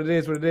it is, what it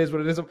is, what it is,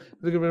 what it is.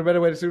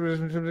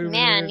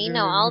 Man, you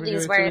know all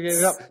these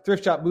words.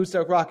 Thrift shop,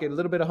 Moonstoke Rocket, a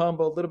little bit of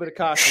humble, a little bit of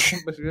caution.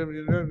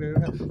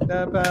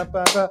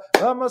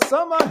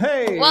 Summer,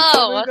 hey.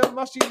 Whoa.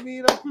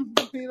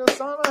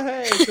 Summer,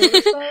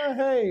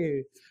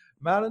 hey.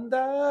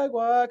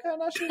 Malindagua,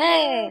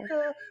 Hey.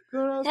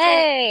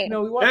 Hey. You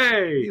know, we watched,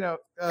 Hey. you know,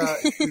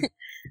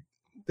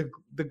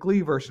 the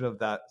Glee version of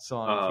that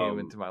song came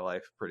into my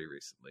life pretty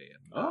recently, and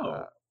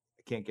I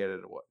can't get it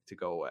to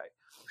go away.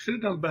 Should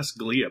have done best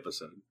Glee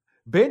episode.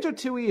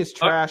 Banjo-Tooie is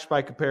trash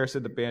by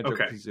comparison to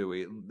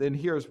Banjo-Kazooie, and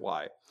here's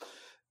why.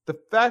 The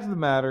fact of the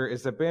matter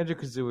is that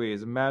Banjo-Kazooie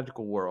is a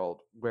magical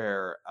world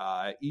where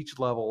each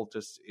level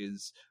just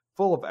is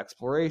full of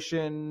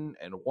exploration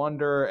and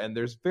wonder, and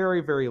there's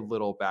very, very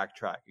little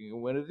backtracking.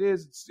 And when it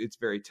is, it's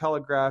very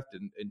telegraphed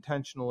and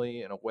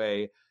intentionally in a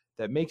way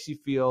that makes you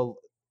feel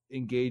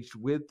engaged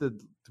with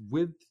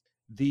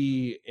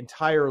the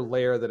entire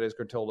layer that is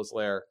Gruntilda's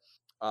lair.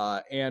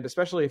 And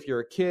especially if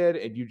you're a kid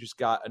and you just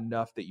got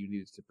enough that you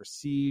needed to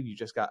proceed, you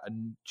just got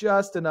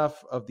just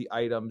enough of the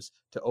items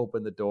to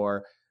open the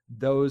door.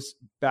 Those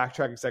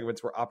backtracking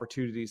segments were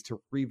opportunities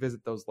to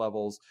revisit those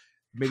levels,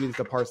 maybe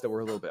the parts that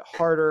were a little bit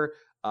harder,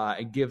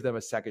 and give them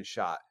a second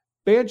shot.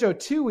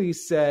 Banjo-Tooie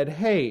said,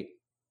 hey,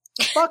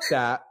 fuck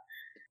that.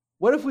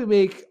 What if we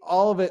make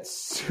all of it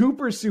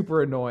super,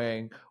 super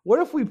annoying?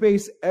 What if we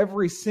base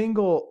every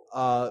single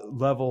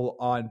level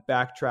on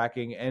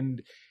backtracking,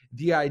 and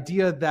the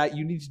idea that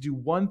you need to do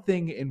one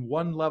thing in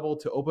one level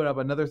to open up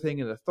another thing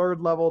in a third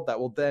level that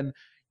will then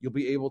you'll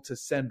be able to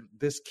send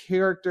this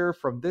character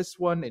from this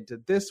one into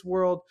this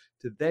world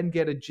to then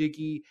get a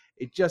Jiggy.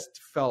 It just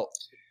felt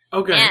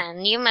Okay.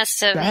 Man, you must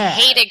have Bad.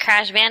 hated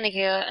Crash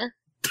Bandicoot.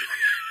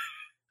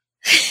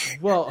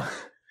 well.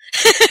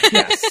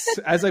 Yes,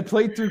 as I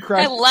played through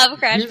Crash, I love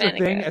Crash here's Bandicoot.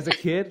 the thing: as a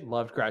kid,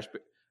 loved Crash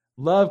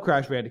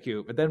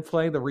Bandicoot, but then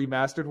playing the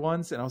remastered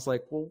ones, and I was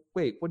like, "Well,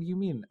 wait, what do you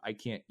mean I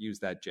can't use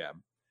that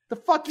gem? The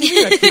fuck you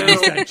mean I can't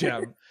use that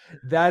gem?"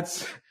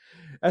 That's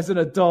as an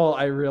adult,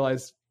 I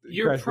realized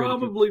You're Crash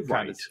probably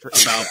Bandicoot right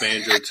kinda about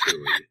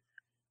Banjo-Tooie.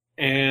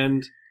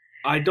 And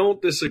I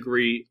don't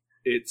disagree.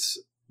 It's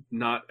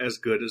not as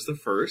good as the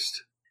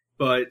first,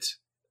 but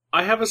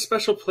I have a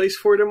special place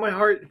for it in my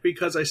heart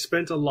because I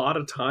spent a lot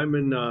of time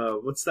in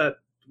what's that?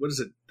 What is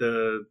it?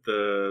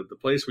 The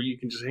place where you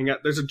can just hang out.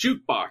 There's a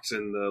jukebox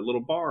in the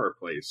little bar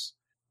place.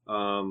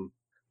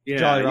 Yeah,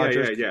 Jolly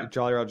Rogers, yeah.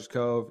 Jolly Rogers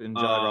Cove and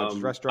Jolly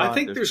Rogers Restaurant. I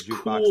think there's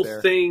cool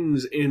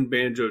things in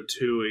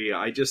Banjo-Tooie.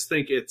 I just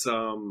think it's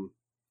a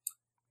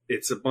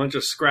bunch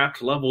of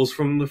scrapped levels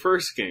from the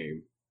first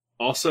game.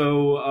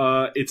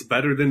 Also, it's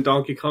better than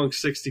Donkey Kong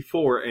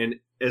 64, and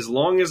as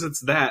long as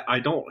it's that, I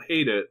don't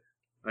hate it.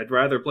 I'd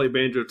rather play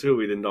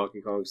Banjo-Tooie than Donkey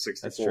Kong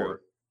 64. That's true.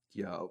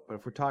 Yo, but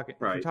if we're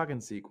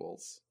talking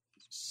sequels,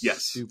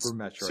 yes, Super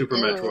Metroid. Super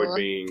Metroid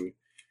being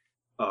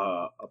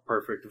a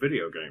perfect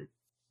video game,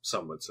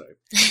 some would say.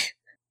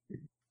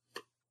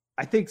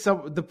 I think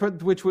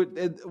which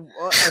would.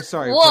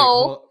 Sorry.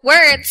 Whoa,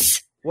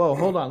 words. Whoa,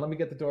 hold on. Let me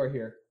get the door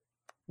here.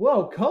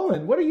 Whoa,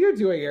 Cullen, what are you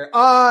doing here?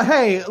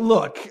 Hey,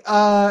 look.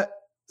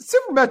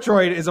 Super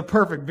Metroid is a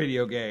perfect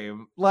video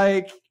game.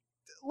 Like,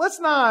 let's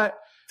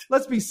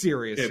be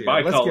serious here.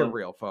 Bye, let's Cullen. get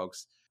real,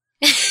 folks.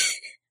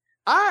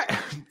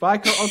 Bye,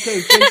 Cullen.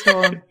 Okay, thanks,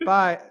 Cullen.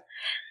 Bye.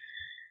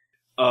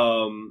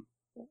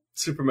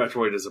 Super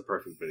Metroid is a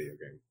perfect video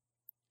game.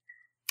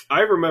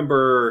 I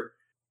remember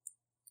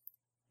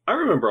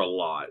a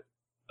lot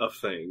of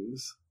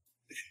things.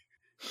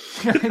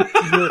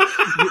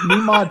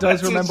 Nima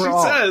does remember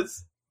all.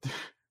 Says.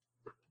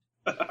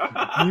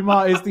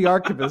 Nima is the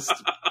archivist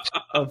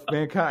of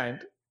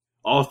mankind.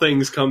 All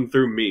things come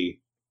through me.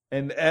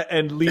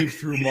 And leave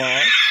through Ma.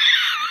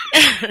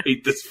 I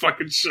hate this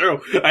fucking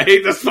show.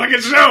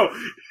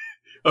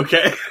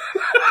 Okay.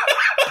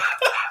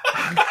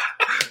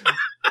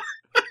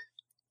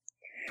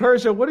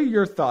 Persia, what are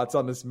your thoughts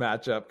on this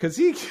matchup? Because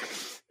he's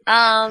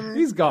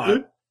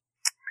gone.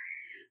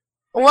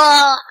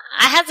 Well,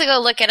 I had to go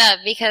look it up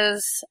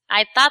because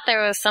I thought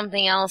there was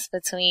something else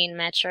between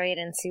Metroid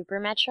and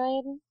Super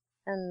Metroid,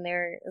 and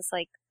there is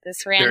like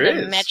this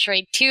random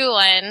Metroid 2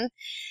 one.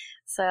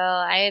 So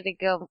I had to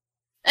go.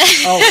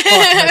 Oh,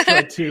 fuck,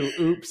 Metroid 2.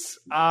 Oops.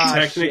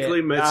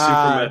 Technically, Super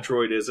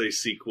Metroid is a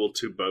sequel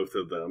to both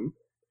of them.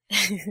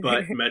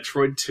 But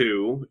Metroid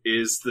 2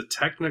 is the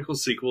technical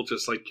sequel,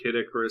 just like Kid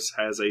Icarus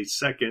has a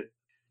second.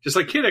 Just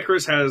like Kid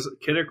Icarus has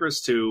Kid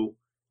Icarus 2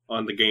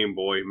 on the Game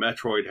Boy,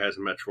 Metroid has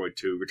Metroid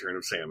 2 Return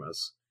of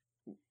Samus.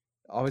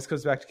 Always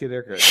comes back to Kid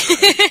Icarus.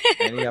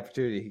 Any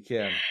opportunity he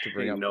can to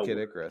bring up Kid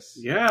Icarus.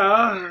 Yeah.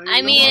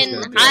 I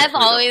mean, I've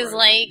always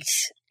liked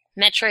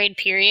Metroid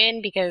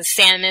period because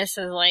Samus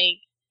is like,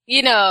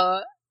 you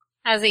know,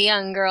 as a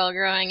young girl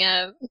growing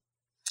up,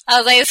 I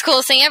was like, it's the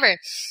coolest thing ever.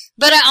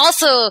 But I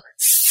also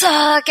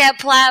suck at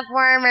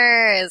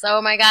platformers.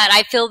 Oh my god,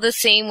 I feel the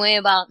same way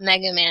about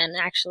Mega Man,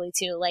 actually,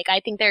 too. Like,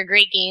 I think they're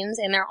great games,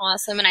 and they're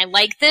awesome, and I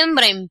like them,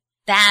 but I'm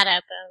bad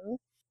at them.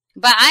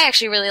 But I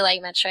actually really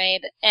like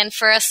Metroid, and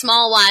for a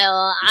small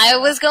while, I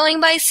was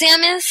going by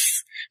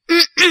Samus,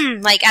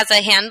 like, as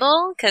a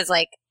handle, cause,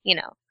 like, you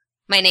know,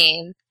 my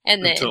name,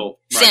 and then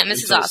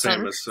Samus is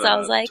awesome. Samus, so I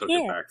was like, took yeah.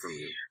 it back from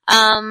you.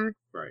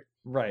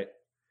 Right.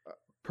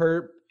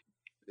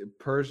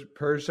 Persia,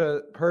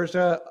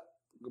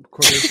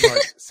 quotation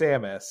marks,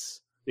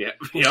 Samus. Yeah.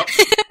 Yep.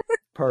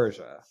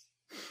 Persia.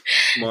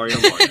 Mario.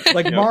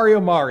 Like Yep.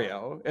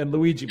 Mario and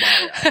Luigi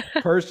Mario.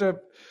 Persia.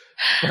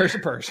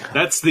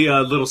 That's the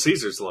Little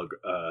Caesars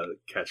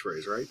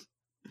catchphrase, right?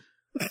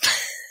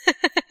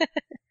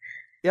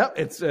 Yep,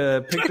 it's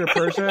picture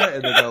Persia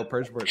and they go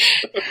Persia.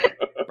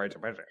 Persia.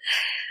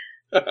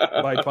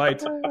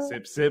 Bite,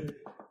 sip,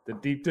 the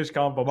deep dish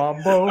combo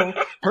mambo.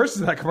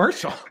 Persia's that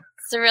commercial.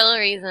 It's the real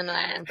reason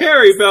why.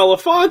 Harry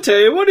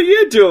Belafonte, what are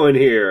you doing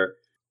here?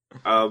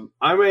 I'm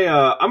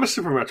a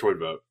Super Metroid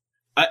vote.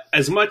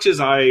 As much as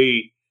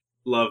I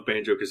love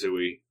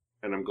Banjo-Kazooie,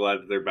 and I'm glad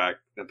that they're back,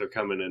 that they're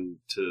coming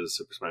into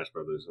Super Smash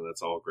Brothers, and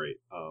that's all great.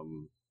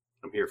 I'm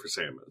here for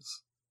Samus.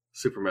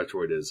 Super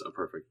Metroid is a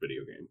perfect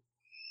video game.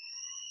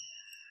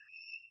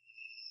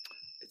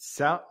 It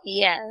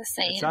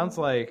sounds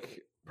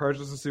like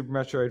Persia's a Super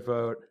Metroid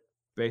vote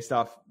based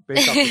off the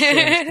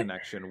Samus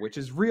connection, which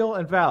is real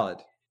and valid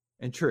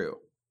and true.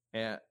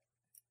 And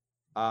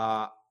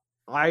I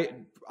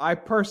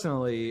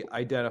personally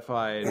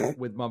identified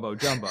with Mumbo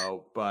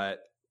Jumbo, but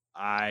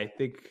I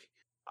think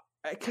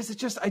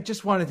because I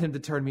just wanted him to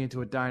turn me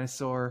into a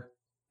dinosaur.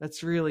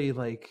 That's really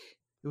like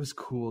it was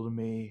cool to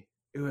me.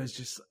 It was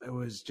just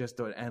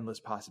endless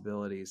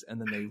possibilities, and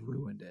then they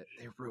ruined it.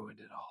 They ruined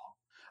it all.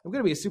 I'm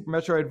going to be a Super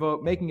Metroid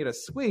vote, making it a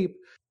sweep.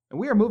 And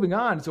we are moving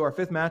on to our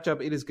fifth matchup.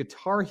 It is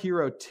Guitar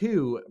Hero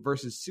 2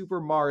 versus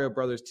Super Mario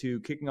Bros. 2,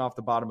 kicking off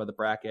the bottom of the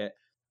bracket.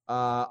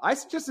 I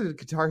suggested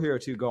Guitar Hero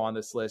 2 go on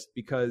this list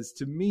because,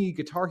 to me,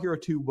 Guitar Hero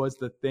 2 was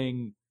the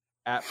thing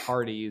at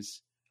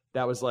parties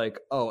that was like,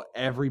 oh,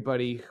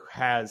 everybody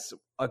has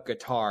a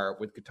guitar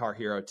with Guitar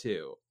Hero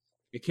 2.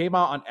 It came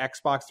out on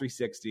Xbox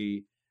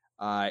 360.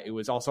 It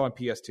was also on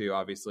PS2,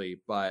 obviously,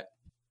 but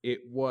it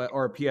was,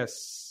 or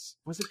PS...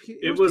 Was it?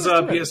 It was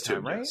PS2,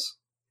 time, right? Yes.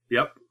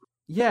 Yep.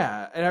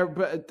 Yeah,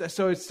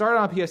 so it started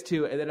on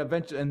PS2, and then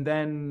eventually, and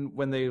then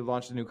when they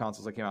launched the new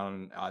consoles, it came out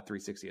on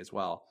 360 as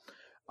well.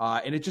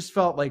 And it just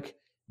felt like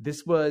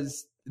this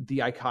was the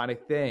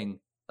iconic thing.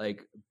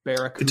 Like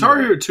Barracuda.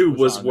 Guitar Hero 2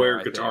 was on where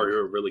there, I Guitar think.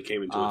 Hero really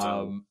came into its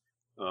own.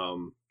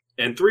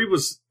 And 3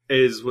 was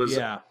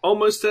Yeah.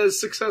 almost as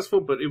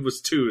successful, but it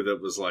was 2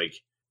 that was like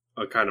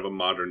a kind of a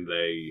modern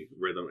day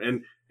rhythm.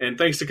 And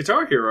thanks to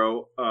Guitar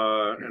Hero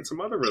and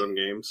some other rhythm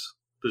games,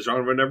 the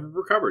genre never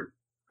recovered.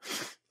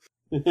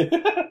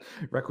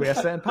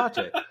 Requiescat and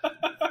Pache.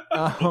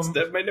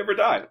 That may never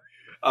die.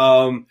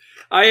 A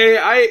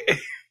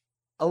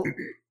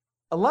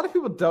lot of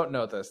people don't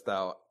know this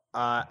though.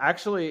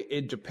 Actually,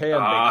 in Japan,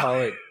 they call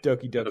it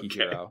Doki Doki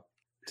okay. Hero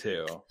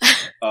 2.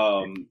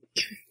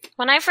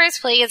 When I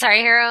first played Guitar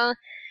Hero,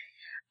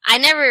 I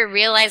never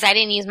realized I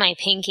didn't use my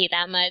pinky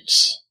that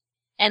much.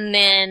 And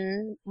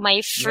then my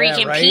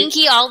freaking right?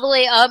 pinky all the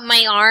way up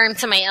my arm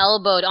to my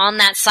elbow on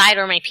that side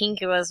where my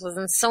pinky was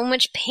in so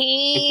much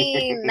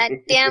pain. That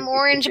damn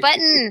orange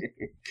button.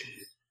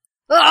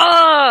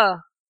 Ugh!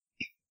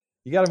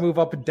 You got to move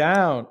up and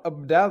down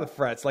the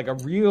frets like a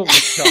real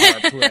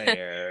guitar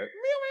player.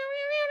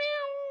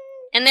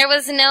 And there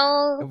was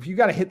no... You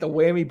got to hit the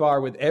whammy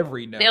bar with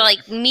every note. They're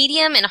like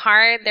medium and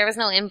hard. There was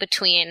no in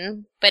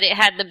between, but it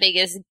had the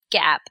biggest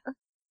gap. It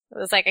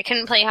was like I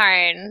couldn't play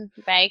hard,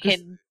 but I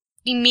could...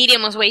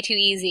 Medium was way too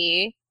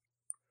easy.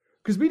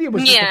 Because medium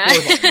was just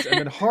the 4 buttons, and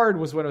then hard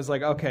was when it was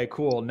like, okay,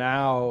 cool,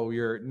 now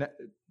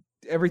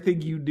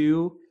everything you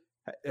do,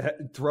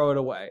 throw it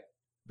away.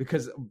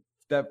 Because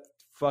that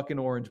fucking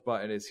orange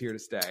button is here to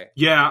stay.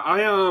 Yeah,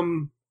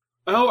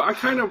 I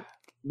kind of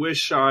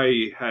wish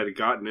I had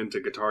gotten into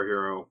Guitar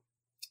Hero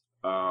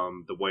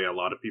the way a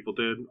lot of people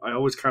did. I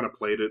always kind of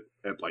played it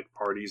at like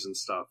parties and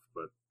stuff,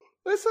 but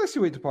Let's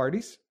actually wait to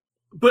parties.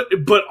 But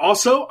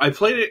also I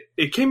played it.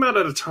 It came out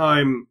at a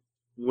time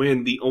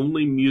when the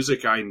only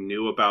music I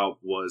knew about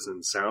was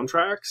in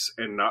soundtracks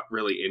and not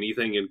really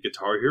anything in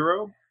Guitar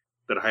Hero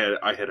that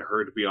I had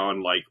heard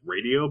beyond like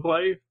radio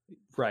play.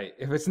 Right.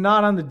 If it's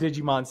not on the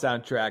Digimon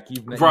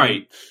soundtrack,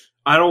 right.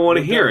 I don't want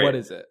to hear it. What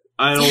is it?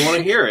 I don't want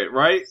to hear it.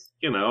 Right.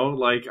 You know,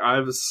 like I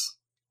was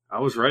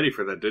ready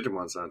for that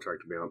Digimon soundtrack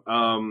to be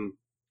on.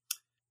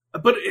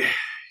 But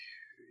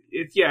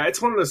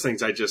it's one of those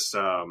things I just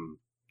I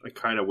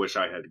kind of wish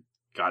I had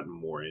gotten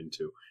more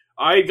into.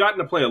 I had gotten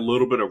to play a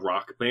little bit of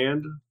Rock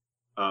Band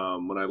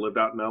when I lived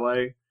out in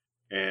LA,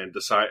 and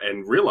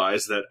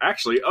realized that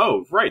actually,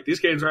 these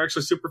games are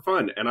actually super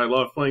fun, and I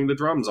love playing the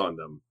drums on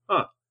them.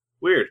 Huh,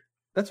 weird.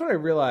 That's what I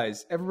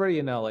realized. Everybody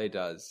in LA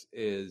does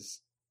is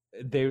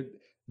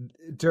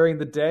during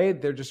the day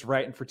they're just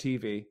writing for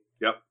TV.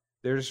 Yep.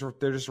 They're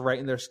just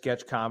writing their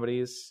sketch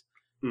comedies,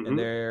 and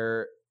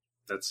they're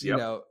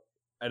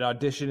and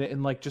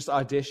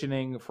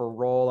auditioning for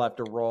role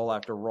after role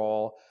after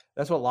role.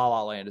 That's what La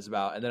La Land is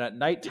about. And then at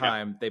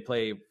nighttime, they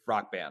play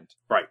Rock Band.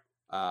 Right.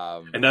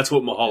 And that's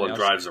what Mulholland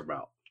Drive's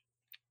about.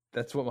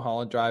 That's what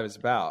Mulholland Drive is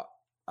about.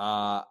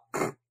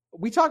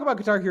 We talk about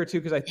Guitar Hero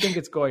 2 because I think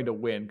it's going to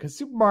win. Because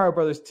Super Mario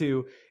Brothers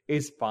 2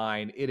 is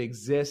fine. It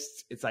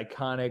exists. It's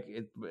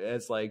iconic.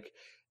 It's like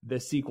the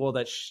sequel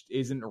that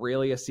isn't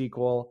really a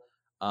sequel.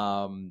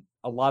 A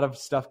lot of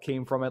stuff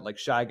came from it, like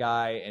Shy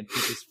Guy and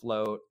Peach's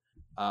Float.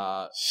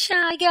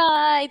 Shy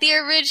Guy, the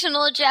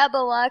original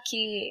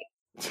Jabberwocky.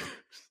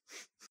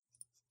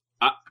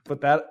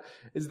 But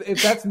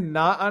if that's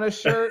not on a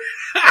shirt,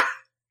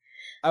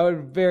 I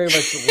would very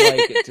much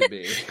like it to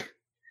be.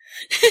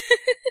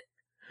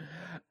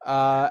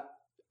 I'm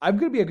going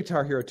to be a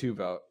Guitar Hero 2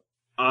 vote.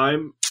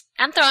 I'm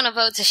throwing a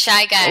vote to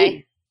Shy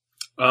Guy.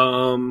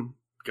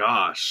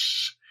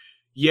 Gosh.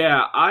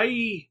 Yeah,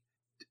 I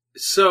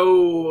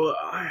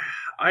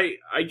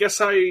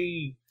guess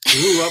I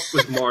grew up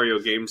with Mario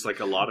games like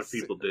a lot of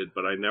people did,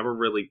 but I never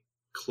really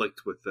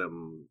clicked with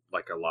them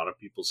like a lot of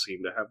people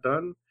seem to have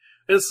done.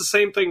 And it's the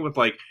same thing with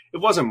like,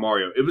 it wasn't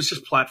Mario, it was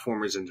just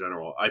platformers in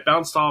general. I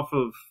bounced off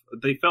of,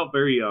 they felt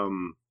very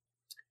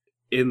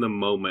in the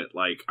moment,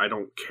 like I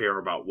don't care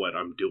about what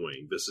I'm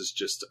doing. This is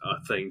just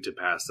a thing to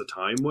pass the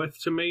time with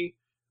to me.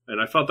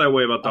 And I felt that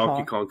way about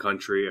Donkey Kong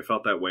Country. I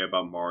felt that way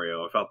about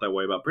Mario. I felt that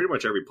way about pretty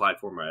much every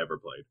platform I ever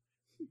played.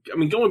 I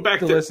mean, going back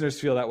the listeners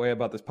feel that way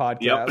about this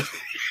podcast. Yep.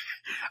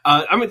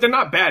 I mean, they're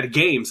not bad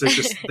games. They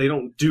just they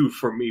don't do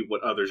for me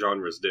what other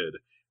genres did.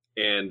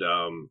 And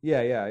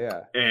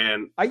yeah.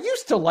 And I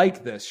used to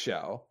like this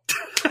show.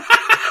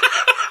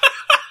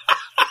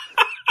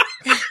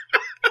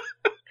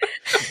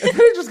 And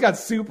then it just got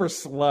super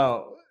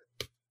slow.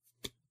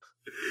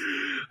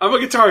 I'm a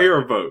Guitar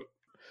Hero vote.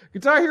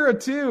 Guitar Hero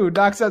 2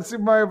 knocks out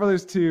Super Mario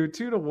Brothers 2,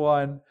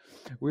 2-1.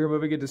 We are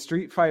moving into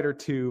Street Fighter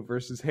 2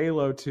 versus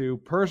Halo 2.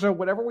 Persia,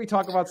 whenever we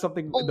talk about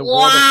something in the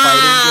world of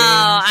fighting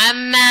games...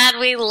 I'm mad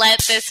we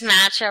let this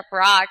matchup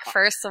rock,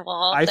 first of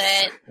all.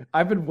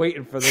 I've been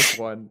waiting for this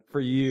one,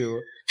 for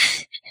you.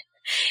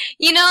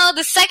 You know,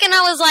 the second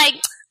I was like,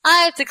 I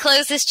have to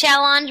close this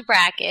challenge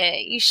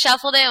bracket, you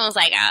shuffled it and was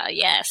like, oh,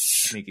 yes.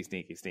 Sneaky.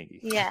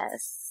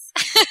 Yes.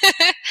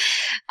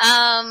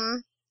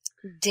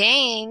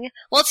 Dang.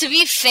 Well, to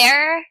be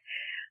fair,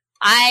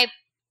 I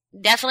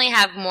definitely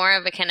have more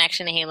of a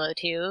connection to Halo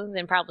 2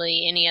 than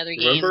probably any other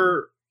game.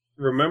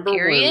 Remember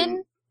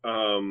period?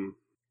 when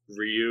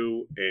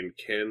Ryu and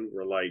Ken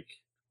were like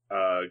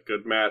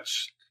good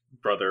match,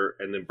 brother,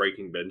 and then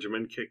Breaking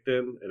Benjamin kicked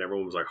in, and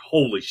everyone was like,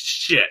 "Holy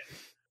shit!"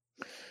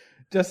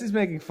 Jesse's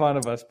making fun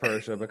of us,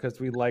 Persia, because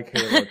we like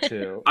Halo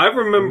 2. I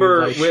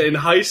remember in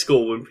high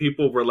school when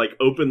people were like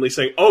openly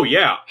saying, "Oh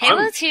yeah,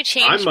 Halo 2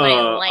 changed my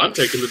life. I'm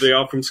taking the day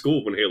off from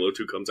school when Halo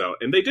 2 comes out,"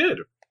 and they did.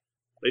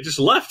 They just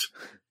left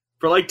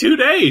for like 2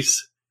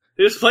 days.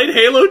 They just played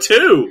Halo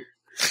 2.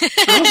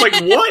 I was like,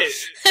 "What?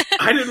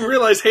 I didn't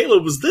realize Halo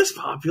was this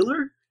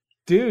popular."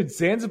 Dude,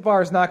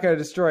 Zanzibar's not going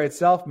to destroy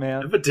itself,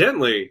 man.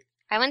 Evidently.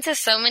 I went to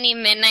so many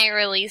midnight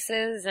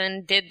releases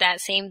and did that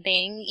same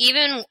thing,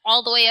 even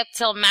all the way up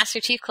till Master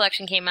Chief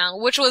Collection came out,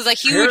 which was a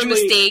huge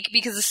mistake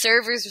because the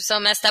servers were so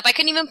messed up. I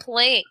couldn't even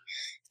play.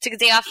 Took a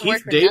day off from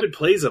work. David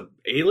plays a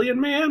alien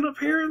man,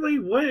 apparently?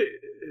 What?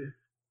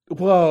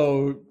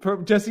 Whoa.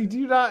 Jesse, do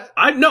you not...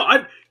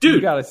 Dude.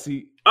 You gotta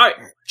see... Alright,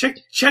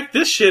 check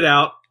this shit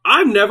out.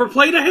 I've never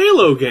played a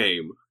Halo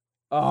game.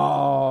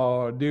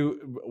 Oh,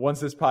 once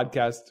this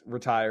podcast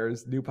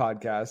retires, new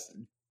podcast...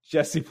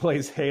 Jesse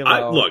plays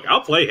Halo.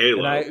 I'll play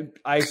Halo. And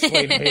I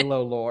explain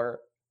Halo lore.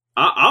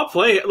 I'll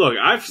play. Look,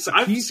 I've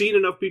seen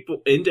enough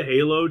people into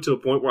Halo to a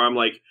point where I'm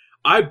like,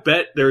 I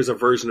bet there's a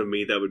version of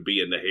me that would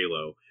be into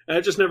Halo, and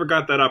I just never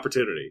got that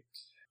opportunity.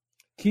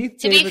 To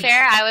be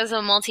fair, I was a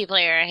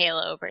multiplayer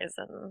Halo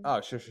person.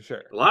 Oh, sure.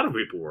 A lot of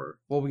people were.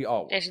 Well, we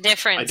all were. There's a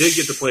difference. I did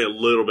get to play a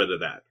little bit of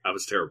that. I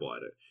was terrible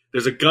at it.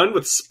 There's a gun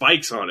with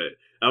spikes on it.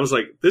 I was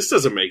like, this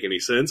doesn't make any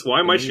sense. Why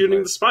am I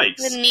shooting the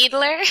spikes? The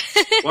needler?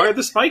 Why are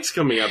the spikes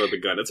coming out of the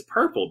gun? It's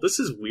purple. This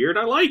is weird.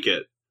 I like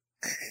it.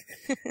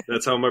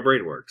 That's how my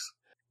brain works.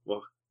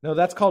 Well, no,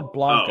 that's called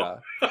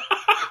Blanca. Oh.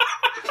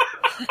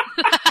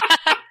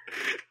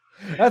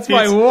 That's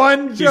my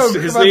one joke.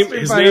 His name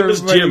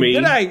is Jimmy.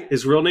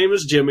 His real name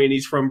is Jimmy, and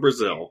he's from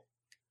Brazil.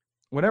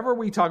 Whenever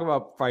we talk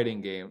about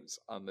fighting games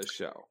on this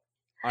show,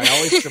 I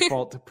always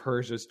default to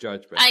Persia's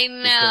judgment. I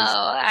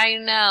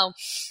know.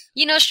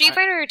 You know, Street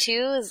Fighter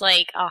 2 is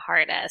like a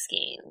hard-ass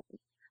game.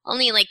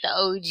 Only like the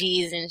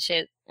OGs and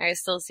shit are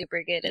still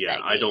super good at that game.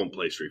 Yeah, I don't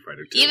play Street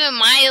Fighter 2. Even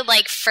my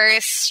like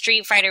first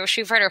Street Fighter was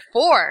Street Fighter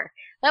 4.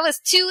 That was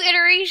 2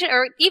 iterations,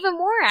 or even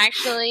more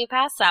actually,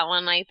 past that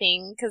one, I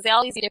think, because they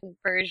all use different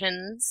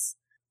versions.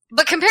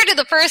 But compared to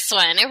the first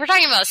one, if we're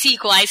talking about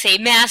sequel, I say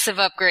massive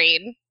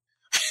upgrade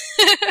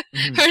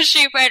from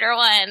Street Fighter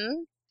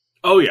 1.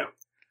 Oh, yeah.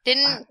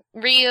 Didn't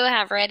Ryu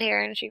have red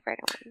hair in Street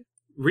Fighter 1?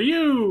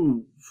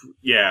 Ryu,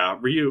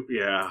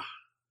 yeah.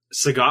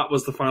 Sagat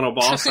was the final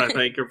boss, I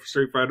think, of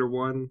Street Fighter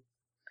 1.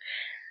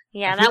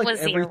 Yeah, that was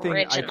the everything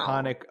original.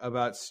 Iconic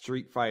about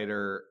Street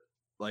Fighter,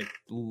 like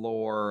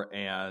lore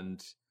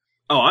and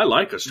I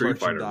like a Street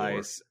Fighter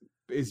lore.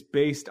 Is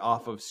based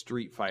off of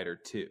Street Fighter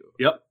 2.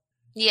 Yep.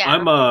 Yeah.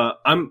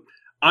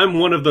 I'm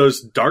one of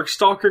those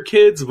Darkstalker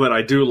kids, but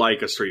I do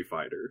like a Street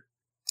Fighter.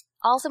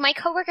 Also, my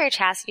coworker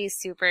Chastity is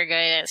super good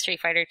at Street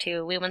Fighter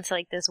 2. We went to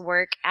like this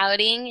work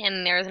outing,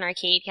 and there was an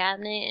arcade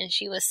cabinet, and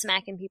she was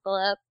smacking people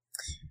up.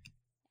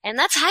 And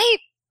that's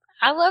hype.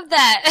 I love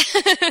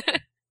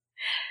that.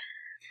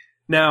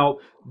 Now,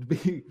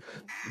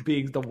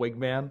 being the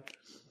wingman.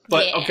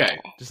 But, okay.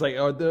 Just like,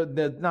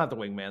 the not the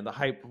wingman, the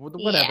hype,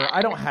 whatever. Yeah.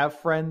 I don't have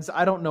friends.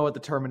 I don't know what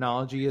the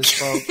terminology is,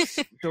 folks.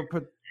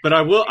 But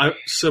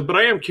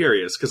I am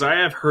curious, because I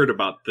have heard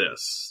about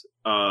this.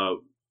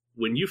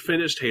 When you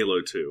finished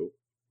Halo 2,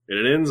 and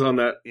it ends on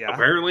that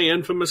apparently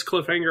infamous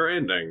cliffhanger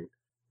ending,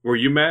 were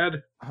you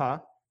mad? Huh?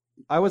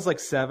 I was like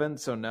 7,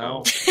 so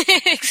no.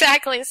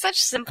 Exactly. Such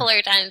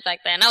simpler times back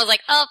then. I was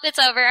like, oh, it's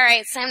over. All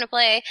right, it's time to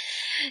play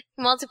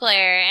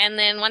multiplayer. And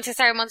then once I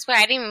started multiplayer,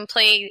 I didn't even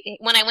play.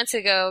 When I went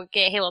to go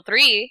get Halo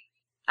 3,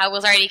 I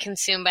was already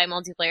consumed by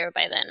multiplayer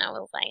by then. I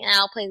was like,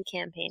 I'll play the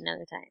campaign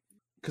another time.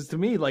 Because to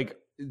me, like,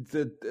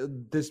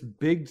 this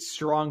big,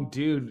 strong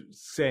dude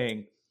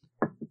saying,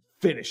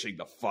 finishing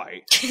the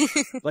fight.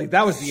 Like,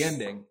 that was the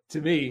ending.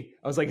 To me,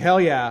 I was like,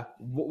 hell yeah.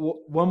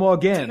 One more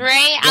again.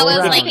 Right? I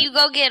was like, you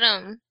go get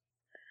him.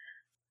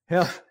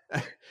 Hell,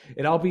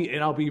 and I'll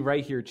be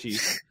right here,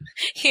 Chief.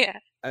 Yeah.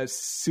 As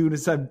soon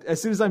as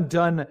I'm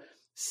done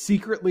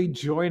secretly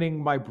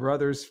joining my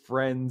brother's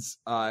friends'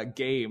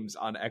 games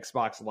on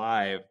Xbox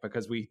Live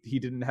because he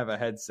didn't have a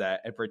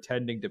headset and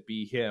pretending to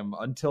be him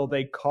until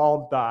they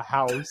called the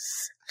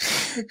house.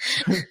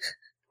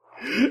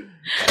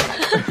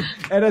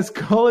 And as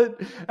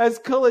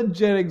Cullen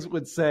Jennings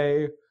would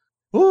say,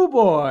 "Oh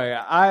boy,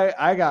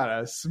 I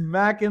got a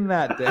smack in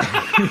that day."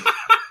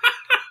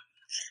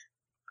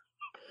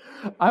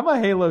 I'm a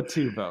Halo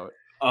 2 vote.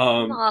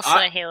 I'm also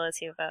a Halo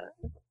 2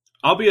 vote.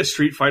 I'll be a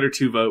Street Fighter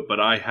 2 vote,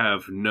 but I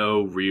have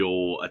no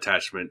real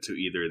attachment to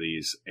either of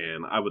these,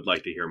 and I would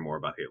like to hear more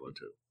about Halo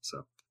 2.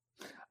 So,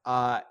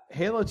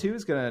 Halo 2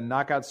 is going to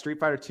knock out Street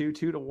Fighter 2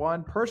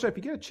 2-1. Persia, if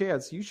you get a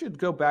chance, you should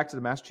go back to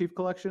the Master Chief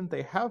Collection.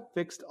 They have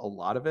fixed a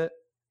lot of it.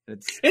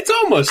 It's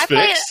almost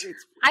fixed.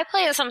 I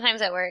play it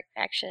sometimes at work,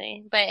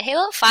 actually. But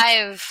Halo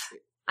 5,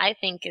 I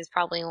think, is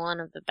probably one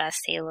of the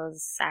best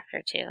Halos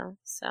after 2.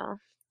 So,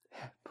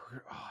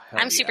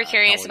 I'm super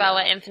curious about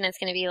what Infinite's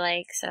going to be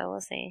like, so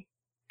we'll see.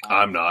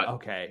 I'm not.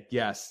 Okay.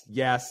 Yes.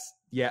 Yeah.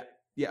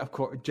 Of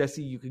course,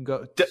 Jesse, you can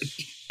go.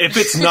 If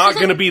it's not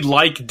going to be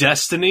like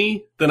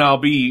Destiny, then I'll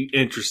be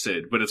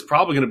interested. But it's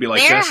probably going to be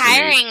like They're Destiny.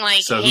 hiring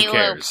like so who Halo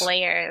cares?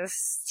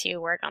 players to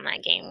work on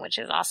that game, which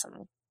is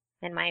awesome,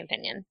 in my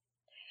opinion.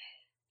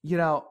 You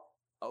know,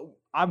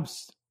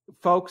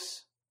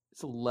 folks.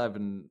 It's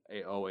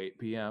 11:08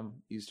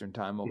 p.m. Eastern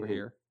time over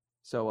here.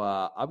 So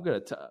I'm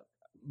gonna.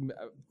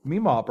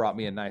 Meemaw brought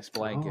me a nice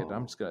blanket.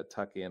 I'm just gonna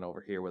tuck in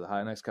over here with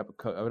a nice cup of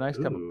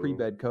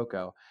pre-bed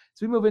cocoa.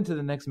 So we move into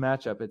the next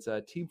matchup. It's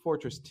Team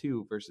Fortress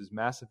 2 versus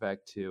Mass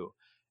Effect 2.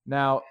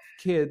 Now,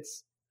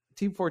 kids,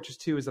 Team Fortress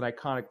 2 is an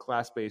iconic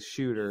class-based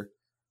shooter,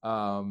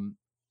 and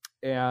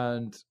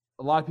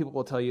a lot of people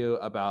will tell you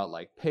about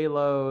like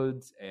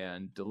payloads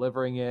and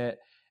delivering it,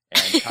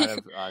 and kind of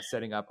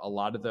setting up a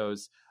lot of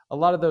those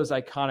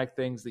iconic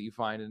things that you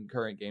find in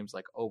current games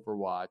like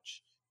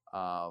Overwatch.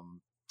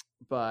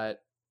 But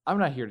I'm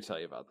not here to tell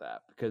you about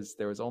that because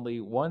there was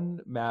only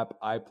one map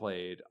I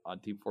played on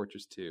Team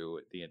Fortress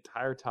 2 the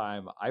entire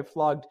time. I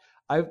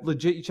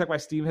legit, you check my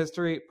Steam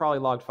history, probably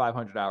logged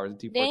 500 hours in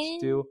Team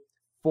Fortress 2.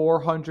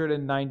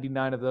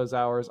 499 of those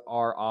hours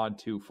are on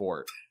 2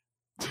 Fort.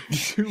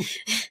 2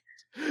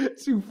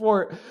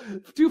 Fort,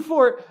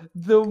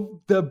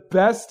 the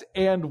best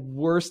and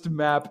worst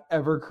map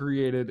ever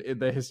created in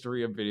the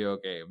history of video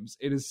games.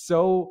 It is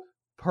so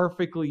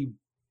perfectly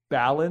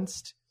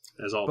balanced,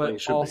 as all but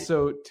things should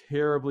also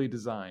terribly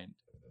designed.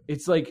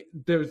 It's like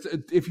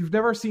if you've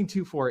never seen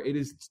 2 Fort,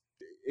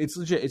 it's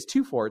legit. It's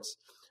 2 forts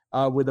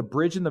with a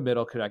bridge in the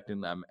middle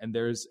connecting them, and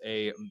there's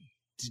a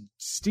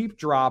steep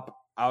drop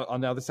out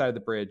on the other side of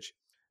the bridge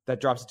that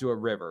drops into a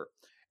river.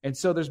 And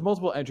so there's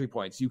multiple entry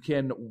points. You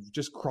can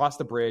just cross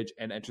the bridge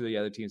and enter the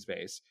other team's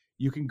base.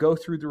 You can go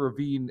through the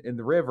ravine in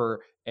the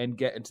river and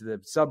get into the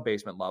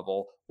sub-basement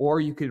level, or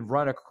you can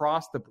run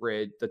across the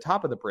bridge, the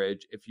top of the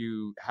bridge, if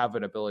you have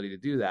an ability to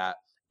do that,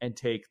 and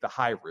take the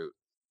high route.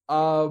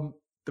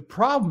 The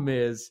problem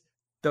is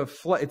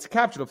it's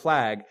captured a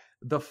flag.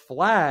 The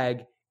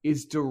flag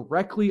is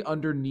directly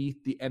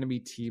underneath the enemy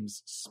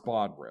team's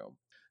spawn room.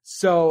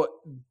 So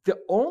the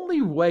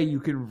only way you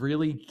can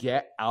really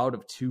get out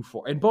of 2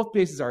 Fort, and both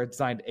bases are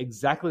designed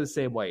exactly the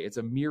same way. It's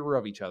a mirror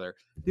of each other.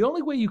 The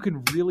only way you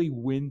can really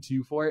win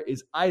 2 Fort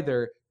is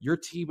either your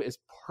team is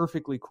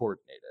perfectly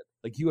coordinated,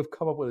 like you have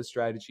come up with a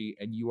strategy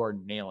and you are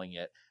nailing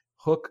it,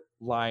 hook,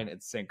 line,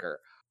 and sinker,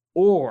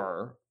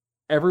 or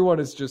everyone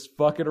is just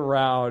fucking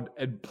around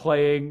and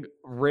playing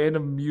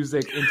random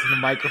music into the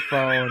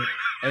microphone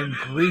and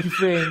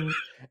griefing,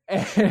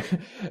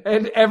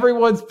 and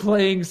everyone's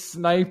playing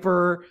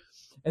sniper,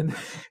 and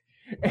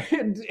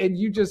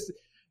you just,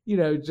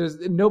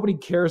 nobody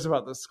cares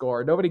about the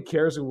score. Nobody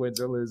cares who wins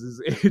or loses.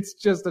 It's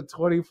just a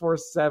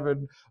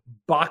 24/7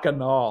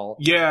 bacchanal.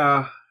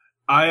 Yeah,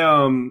 I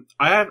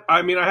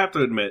have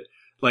to admit,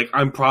 like,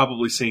 I'm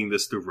probably seeing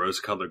this through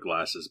rose-colored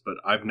glasses, but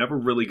I've never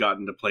really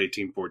gotten to play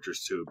Team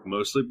Fortress 2,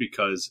 mostly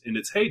because in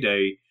its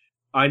heyday,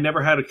 I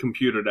never had a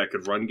computer that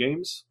could run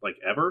games, like,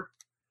 ever.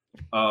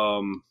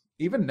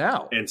 Even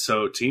now. And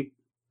so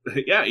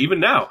even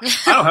now,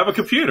 I don't have a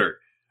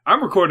computer.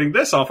 I'm recording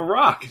this off a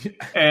rock.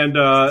 And,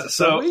 yeah,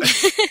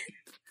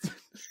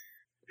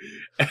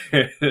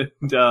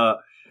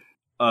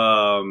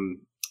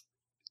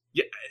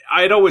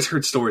 I had always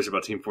heard stories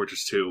about Team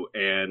Fortress 2,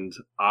 and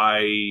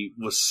I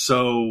was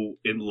so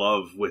in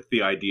love with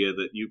the idea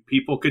that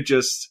people could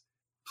just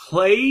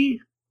play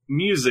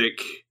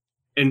music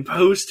and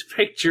post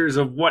pictures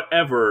of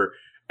whatever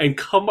and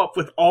come up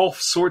with all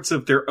sorts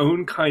of their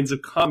own kinds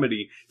of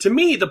comedy. To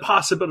me, the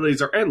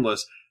possibilities are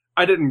endless.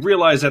 I didn't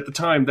realize at the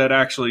time that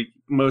actually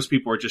most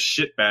people are just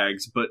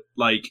shitbags, but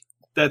like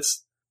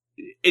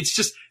it's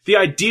just the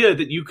idea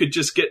that you could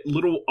just get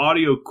little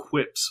audio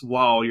quips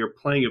while you're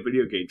playing a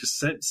video game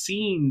just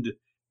seemed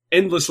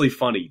endlessly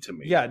funny to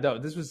me. Yeah, no,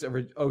 this was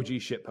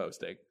OG shit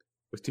posting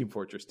with Team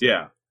Fortress 2.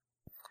 Yeah.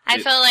 I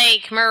feel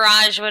like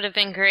Mirage would have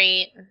been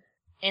great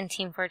in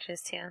Team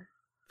Fortress 2.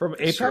 From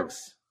Apex? True.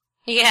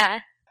 Yeah.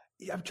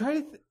 I'm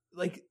trying to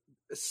like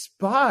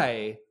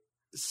Spy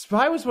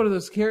was one of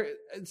those characters.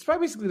 Spy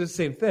basically the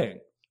same thing.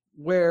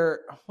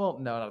 Where, well,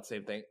 no, not the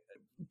same thing.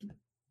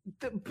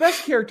 The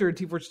best character in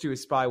Team Fortress 2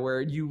 is Spy,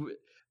 where you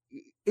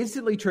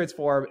instantly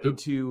transform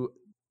into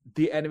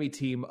the enemy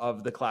team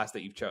of the class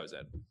that you've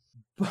chosen.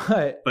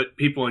 But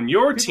people in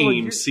your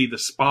team see the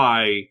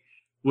Spy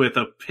with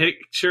a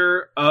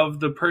picture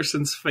of the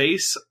person's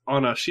face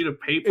on a sheet of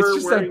paper. It's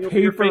just wearing a paper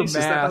your face.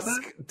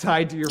 mask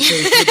tied to your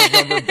face with a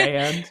rubber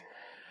band.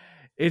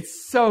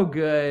 It's so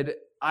good.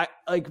 I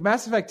like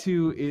Mass Effect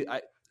 2.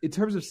 In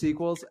terms of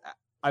sequels,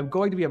 I'm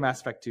going to be a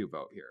Mass Effect 2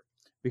 vote here.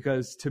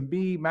 Because to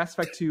me, Mass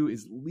Effect 2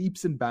 is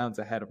leaps and bounds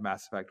ahead of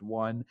Mass Effect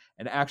 1,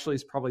 and actually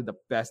is probably the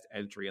best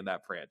entry in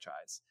that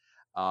franchise.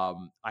 I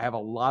have a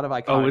lot of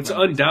iconic. Oh, it's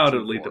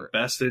undoubtedly the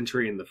best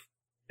entry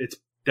it's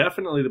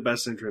definitely the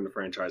best entry in the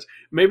franchise.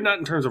 Maybe not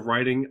in terms of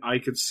writing. I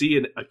could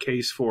see a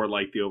case for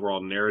like the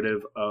overall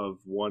narrative of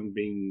 1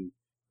 being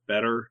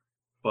better,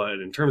 but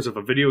in terms of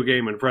a video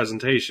game and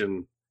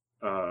presentation,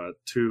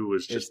 2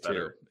 was just It's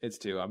better. 2. It's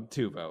 2. I'm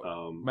 2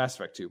 vote. Mass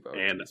Effect 2 vote.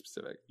 and to be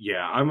specific.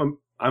 Yeah, I'm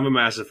a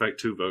Mass Effect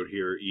 2 vote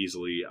here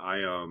easily.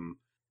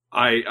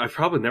 I've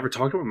probably never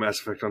talked about Mass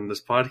Effect on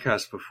this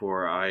podcast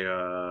before.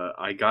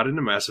 I got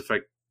into Mass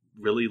Effect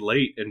really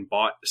late and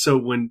so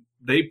when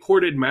they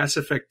ported Mass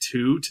Effect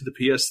 2 to the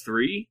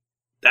PS3,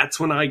 that's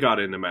when I got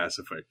into Mass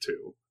Effect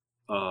 2.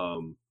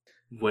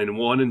 When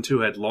 1 and 2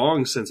 had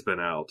long since been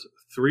out,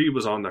 3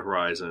 was on the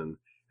horizon,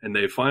 and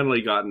they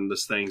finally gotten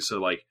this thing so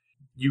like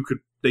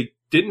they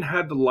didn't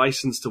have the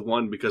license to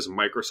 1 because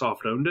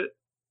Microsoft owned it.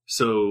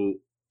 So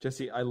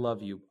Jesse, I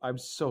love you. I'm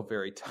so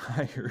very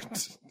tired.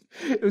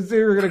 Is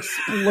there an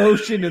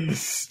explosion in the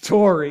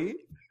story?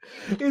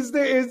 Is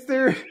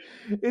there a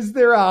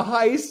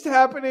heist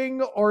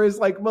happening, or is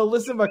like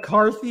Melissa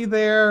McCarthy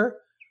there?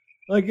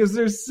 Like, is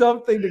there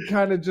something to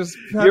kind of just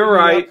You're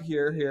right up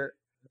here?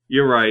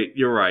 You're right.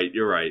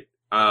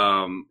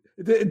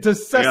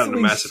 Does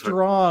Cecily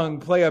Strong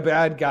play a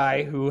bad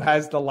guy who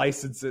has the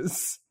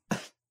licenses?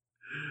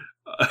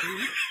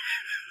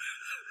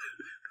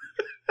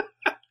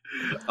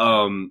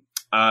 I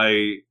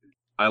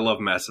love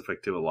Mass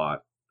Effect 2 a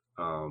lot.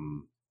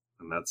 And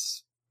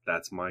that's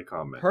my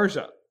comment.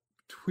 Persia,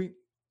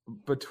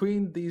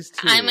 between these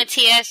two, I'm a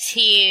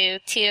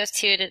TF2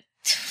 to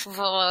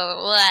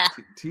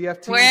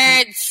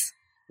TFT.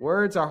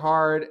 Words are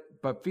hard,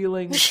 but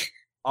feelings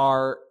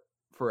are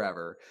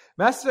forever.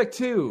 Mass Effect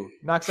 2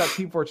 knocks out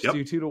Team Fortress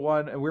 2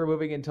 2-1, and we're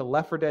moving into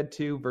Left 4 Dead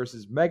 2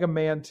 versus Mega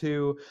Man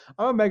 2.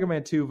 I'm a Mega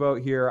Man 2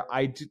 vote here.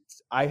 I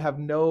have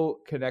no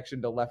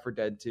connection to Left 4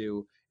 Dead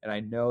 2, and I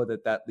know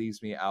that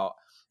leaves me out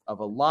of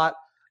a lot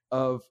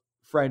of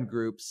friend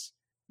groups.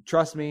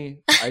 Trust me,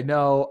 I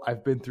know.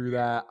 I've been through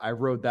that. I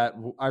rode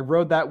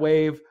that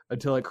wave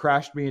until it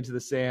crashed me into the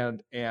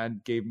sand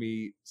and gave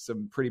me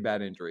some pretty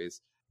bad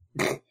injuries.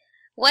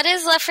 What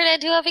is Left 4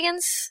 Dead 2 up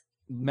against?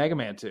 Mega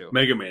Man 2.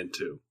 Mega Man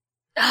 2.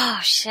 Oh,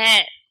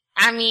 shit.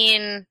 I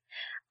mean,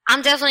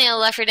 I'm definitely a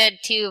Left 4 Dead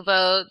 2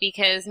 vote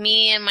because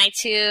me and my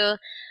two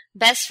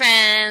best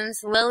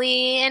friends,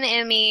 Lily and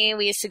Emmy,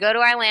 we used to go to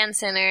our LAN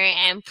center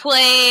and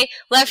play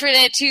Left 4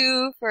 Dead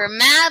 2 for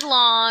mad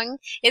long.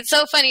 It's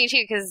so funny,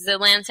 too, because the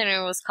LAN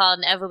center was called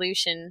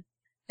Evolution.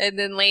 And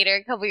then later,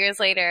 a couple years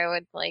later, I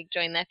would, like,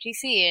 join the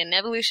FGC, and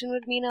Evolution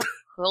would mean a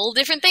whole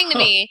different thing to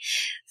me.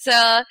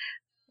 So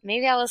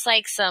maybe I was,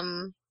 like,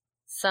 some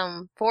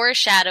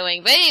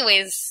foreshadowing. But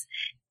anyways,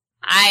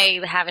 I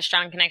have a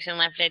strong connection to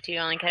Left 4 Dead 2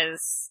 only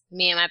because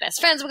me and my best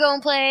friends would go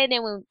and play, and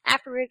then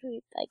afterwards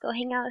we'd like go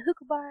hang out at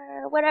Hookah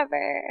Bar or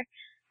whatever.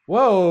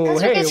 Whoa!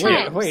 Those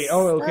wait!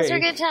 Oh, okay. Those were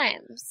good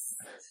times.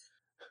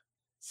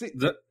 See,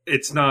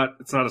 it's not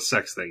a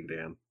sex thing,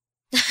 Dan.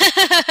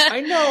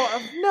 I know,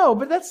 no,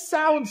 but that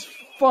sounds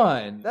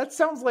fun. That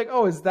sounds like,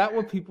 oh, is that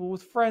what people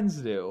with friends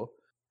do?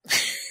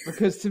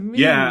 Because to me,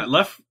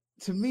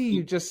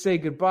 you just say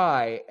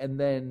goodbye, and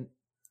then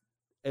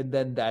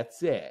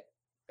that's it.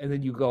 And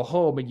then you go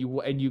home and you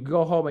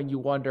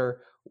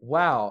wonder,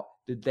 wow,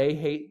 did they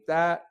hate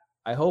that?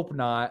 I hope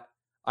not.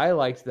 I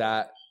liked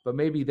that, but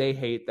maybe they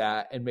hate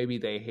that, and maybe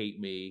they hate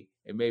me,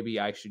 and maybe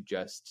I should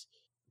just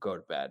go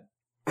to bed.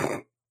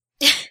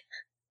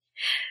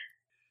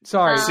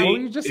 Sorry, what were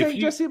you just saying,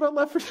 Jesse, about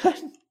Left 4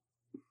 Dead?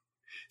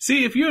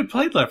 See, if you had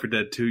played Left 4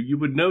 Dead 2, you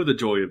would know the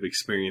joy of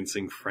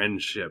experiencing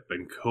friendship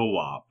and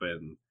co-op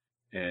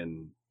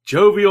and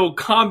jovial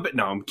combat.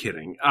 No, I'm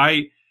kidding.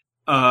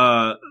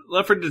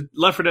 Left 4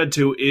 Dead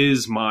 2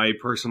 is my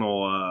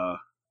personal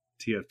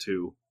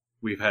TF2.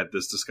 We've had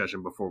this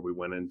discussion before we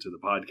went into the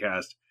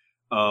podcast.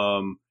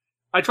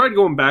 I tried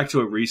going back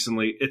to it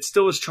recently. It's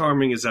still as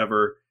charming as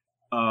ever.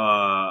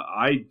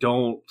 I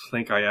don't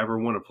think I ever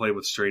want to play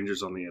with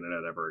strangers on the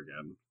internet ever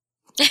again.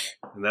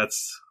 And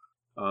that's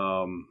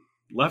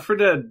Left 4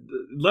 Dead,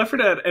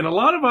 and a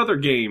lot of other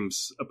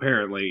games,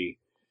 apparently.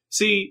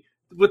 See,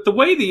 with the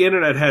way the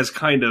internet has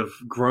kind of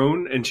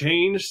grown and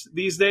changed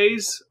these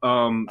days,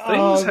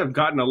 things have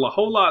gotten a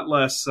whole lot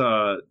less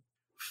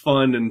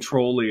fun and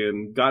trolly,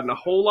 and gotten a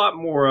whole lot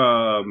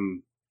more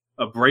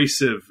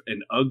abrasive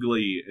and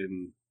ugly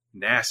and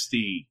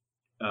nasty.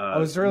 I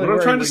was really what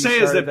I'm trying to say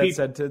is that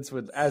sentence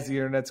with "as the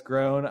internet's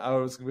grown," I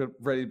was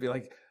ready to be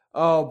like,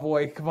 "Oh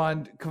boy, come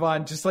on!"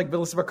 Just like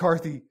Melissa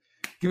McCarthy,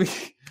 we're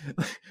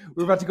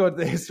about to go into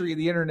the history of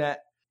the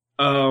internet.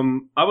 I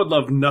would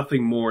love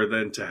nothing more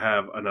than to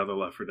have another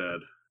Left 4 Dead,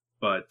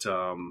 but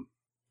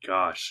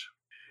gosh,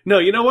 no.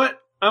 You know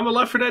what? I'm a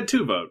Left 4 Dead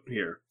 2 vote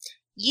here.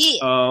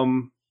 Yeah.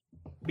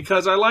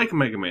 Because I like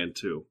Mega Man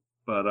 2,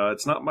 but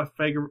it's not my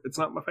favorite. It's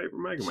not my favorite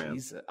Mega Man.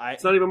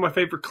 It's not even my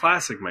favorite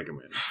classic Mega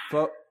Man.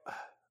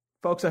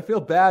 Folks, I feel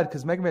bad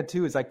because Mega Man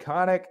 2 is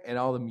iconic, and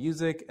all the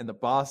music and the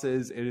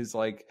bosses, it is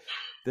like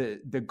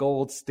the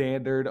gold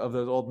standard of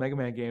those old Mega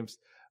Man games.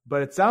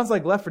 But it sounds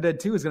like Left 4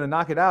 Dead 2 is going to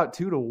knock it out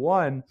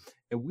 2-1,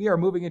 and we are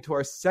moving into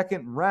our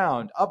second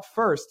round. Up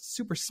first,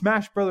 Super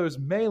Smash Bros.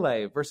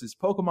 Melee versus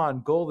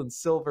Pokemon Gold and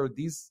Silver.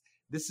 This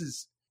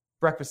is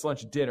breakfast,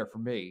 lunch, dinner for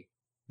me.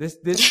 This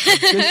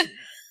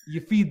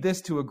you feed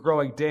this to a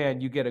growing Dan,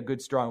 you get a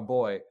good strong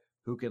boy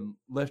who can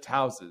lift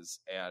houses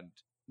and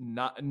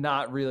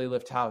not really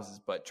lift houses,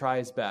 but try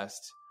his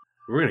best.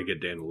 We're going to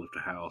get Dan to lift a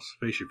house.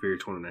 Face Your Fear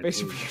 2019. Face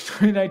Your Fear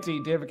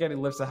 2019, Dan McKinney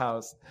lifts a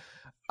house.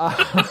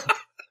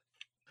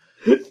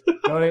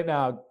 Donate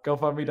now.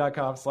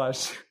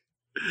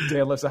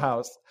 GoFundMe.com/Dan lifts a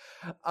house.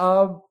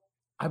 I'm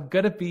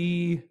going to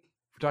be,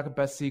 we're talking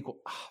best sequel.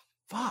 Oh,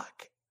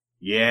 fuck.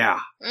 Yeah.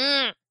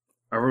 I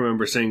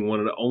remember seeing one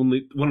of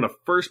the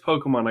first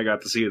Pokemon I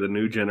got to see of the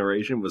new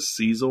generation was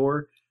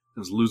Caesar. I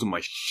was losing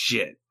my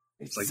shit.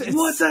 It's like,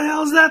 what the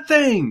hell is that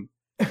thing?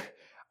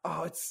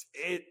 Oh, it's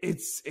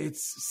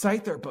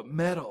Scyther, but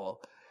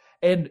metal.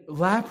 And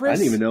Lapras. I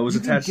didn't even know it was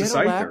attached to Scyther. You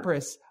can get a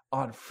Lapras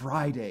on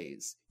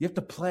Fridays. You have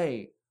to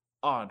play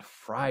on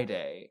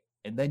Friday,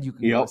 and then you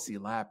can go see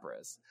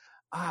Lapras.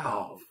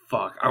 Oh,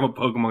 fuck. I'm a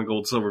Pokemon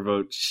Gold Silver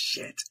vote.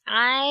 Shit.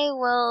 I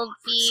will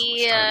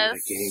be a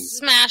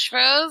Smash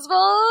Bros. Vote,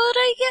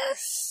 I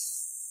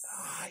guess.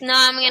 No,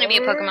 I'm going to be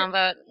a Pokemon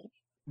vote.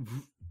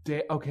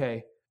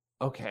 Okay.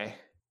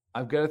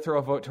 I'm going to throw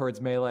a vote towards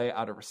Melee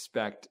out of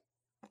respect.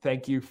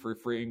 Thank you for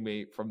freeing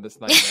me from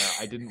this nightmare.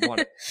 I didn't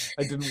want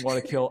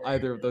to kill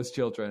either of those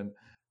children.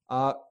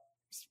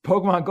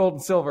 Pokemon Gold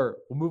and Silver.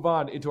 We'll move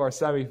on into our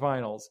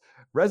semifinals.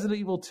 Resident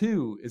Evil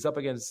 2 is up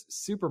against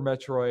Super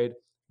Metroid.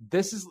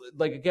 This is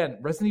again,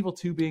 Resident Evil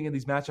 2 being in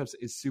these matchups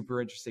is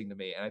super interesting to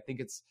me, and I think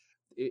it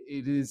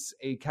is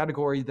a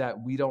category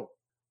that we don't.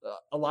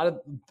 A lot of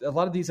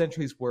these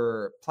entries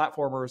were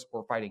platformers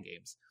or fighting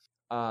games,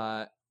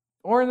 or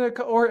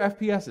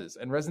FPSs,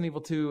 and Resident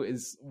Evil 2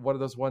 is one of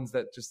those ones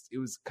that it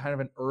was kind of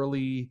an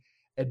early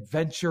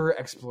adventure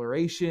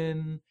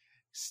exploration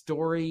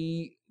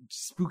story,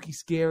 spooky,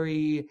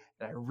 scary,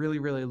 and I really,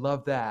 really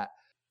love that.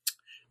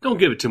 Don't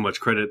give it too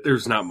much credit.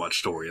 There's not much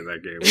story in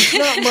that game. It's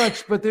not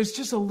much, but there's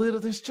just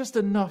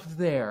enough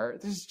there.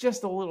 There's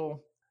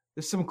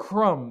some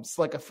crumbs,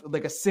 like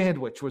a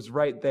sandwich was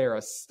right there,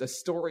 a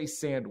story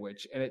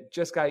sandwich, and it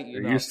just got eaten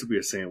up. There used to be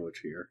a sandwich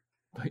here.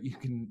 But you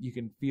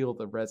can feel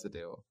the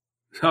residue.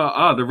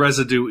 The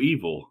residue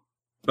evil.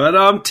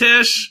 But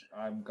Tish,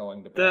 I'm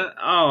going to bed.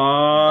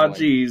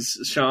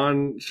 Jeez,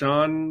 Sean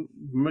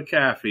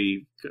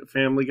McAfee,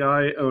 Family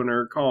Guy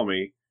owner, call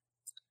me.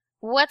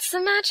 What's the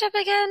matchup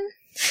again?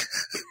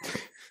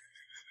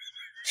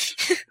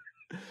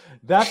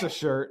 That's a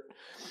shirt.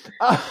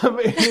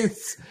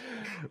 It's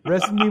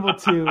Resident Evil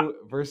 2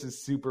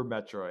 versus Super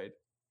Metroid.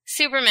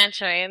 Super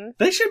Metroid.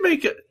 They should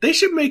make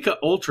a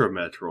Ultra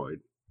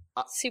Metroid.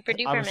 Super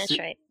duper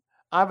Metroid.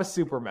 I have a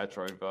Super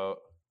Metroid vote.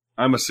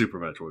 I'm a Super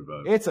Metroid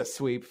vote. It's a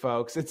sweep,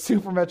 folks. It's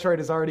Super Metroid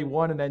has already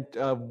won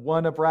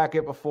won a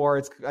bracket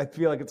before. I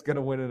feel like it's going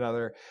to win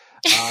another.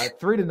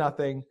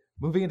 3-0.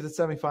 Moving into the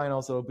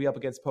semifinals, it'll be up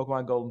against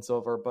Pokemon Gold and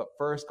Silver. But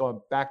first,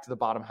 going back to the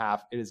bottom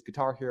half, it is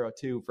Guitar Hero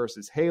 2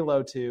 versus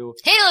Halo 2.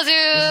 Halo 2!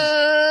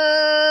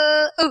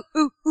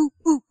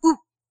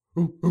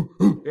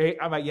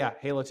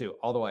 Halo 2,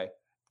 all the way.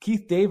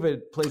 Keith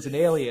David plays an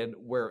alien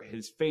where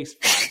his face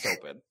flaps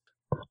open.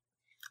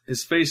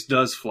 His face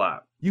does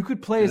flap. You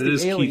could play as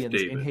the aliens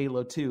in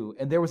Halo 2,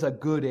 and there was a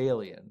good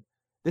alien.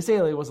 This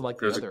alien wasn't like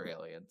the other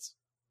aliens.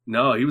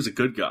 No, he was a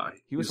good guy.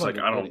 He was like,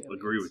 I don't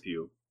agree with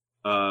you.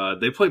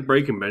 They played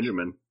Breaking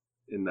Benjamin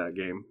in that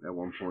game at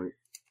one point.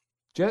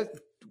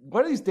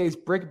 One of these days,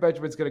 Breaking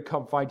Benjamin's going to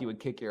come find you and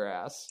kick your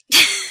ass.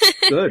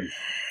 Good.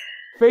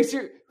 Face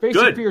Your Fear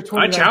 2019.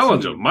 I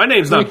challenge him. My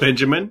name's not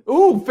Benjamin.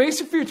 Ooh, Face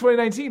Your Fear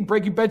 2019.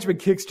 Breaking Benjamin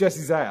kicks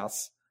Jesse's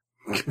ass.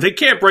 They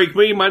can't break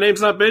me. My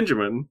name's not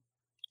Benjamin.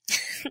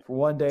 For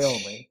one day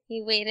only.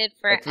 He waited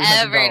forever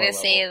to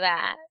say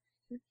that.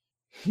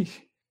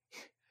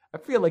 I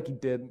feel like he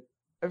didn't.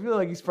 I feel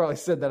like he's probably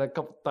said that a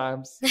couple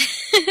times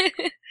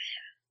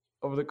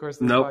over the course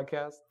of the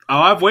podcast. Oh,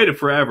 I've waited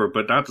forever,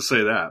 but not to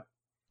say that.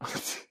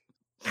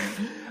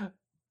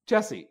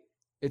 Jesse,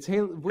 it's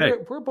Halo.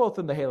 We're both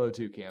in the Halo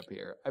 2 camp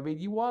here. I mean,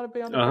 you want to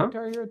be on the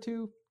Guitar Hero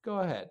 2? Go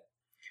ahead.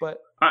 But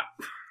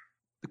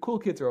the cool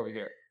kids are over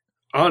here.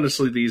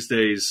 Honestly, these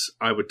days,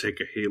 I would take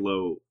a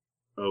Halo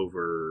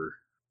over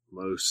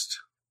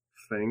most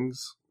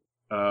things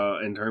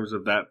in terms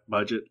of that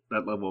budget,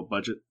 that level of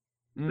budget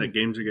that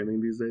games are getting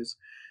these days.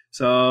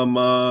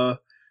 So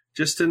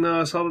just in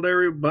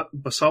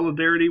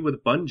solidarity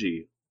with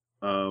Bungie.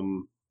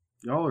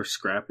 Y'all are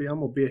scrappy. I'm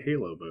going to be a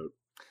Halo vote.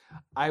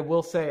 I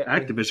will say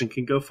Activision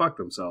can go fuck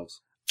themselves.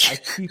 I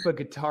keep a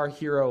Guitar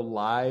Hero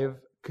Live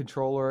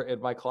controller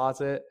in my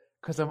closet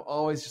because I'm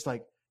always just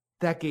like,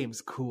 that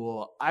game's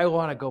cool. I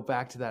want to go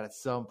back to that at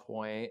some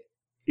point.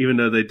 Even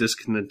though they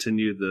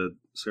discontinued the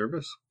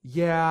service?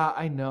 Yeah,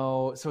 I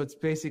know. So it's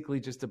basically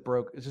just a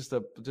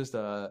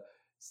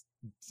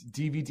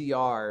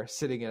DVD-R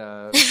sitting in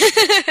a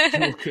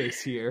jewel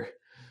case here.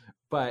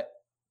 But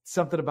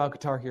something about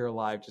Guitar Hero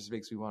Live just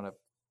makes me want to.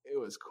 It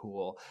was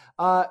cool.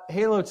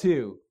 Halo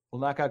 2 will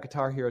knock out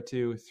Guitar Hero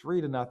 2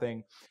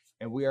 3-0,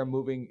 and we are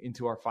moving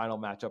into our final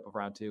matchup of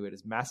round 2. It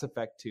is Mass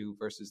Effect 2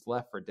 versus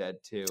Left 4 Dead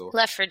 2.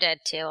 Left 4 Dead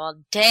 2 all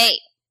day.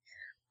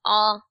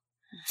 All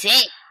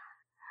day.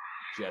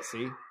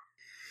 Jesse?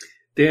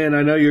 Dan,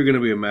 I know you're going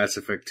to be a Mass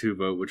Effect 2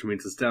 vote, which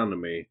means it's down to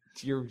me.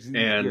 You're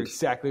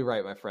exactly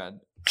right, my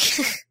friend.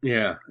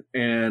 Yeah,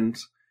 and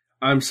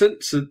I'm sitting.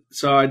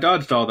 So I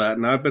dodged all that,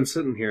 and I've been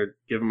sitting here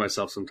giving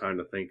myself some time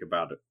to think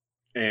about it.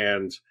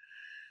 And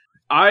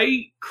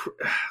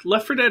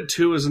Left 4 Dead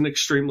 2 is an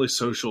extremely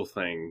social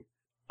thing.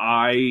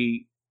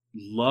 I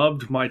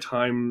loved my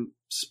time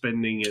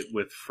spending it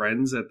with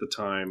friends at the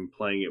time,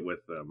 playing it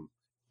with them.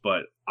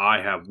 But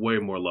I have way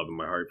more love in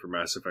my heart for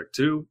Mass Effect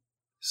 2.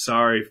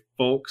 Sorry,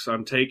 folks,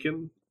 I'm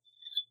taken.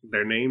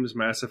 Their name's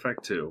Mass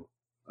Effect 2.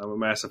 I'm a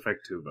Mass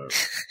Effect 2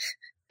 vote.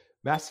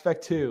 Mass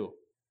Effect 2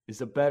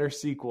 is a better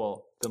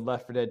sequel than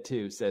Left 4 Dead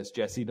 2, says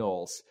Jesse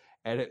Knowles.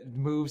 And it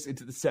moves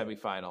into the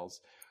semifinals.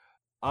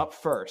 Up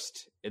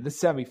first, in the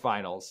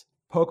semifinals,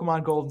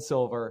 Pokemon Gold and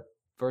Silver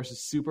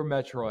versus Super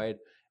Metroid.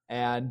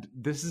 And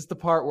this is the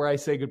part where I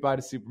say goodbye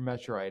to Super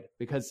Metroid,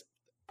 because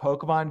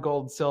Pokemon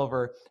Gold and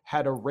Silver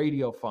had a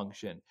radio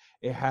function.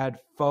 It had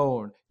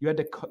phone. You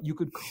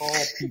could call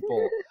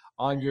people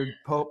on your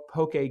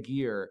Poke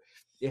Gear.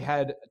 It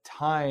had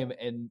time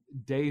and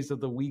days of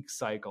the week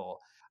cycle.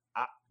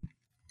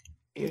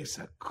 It's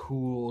a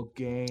cool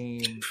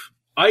game.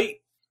 I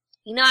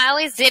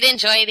always did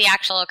enjoy the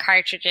actual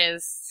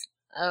cartridges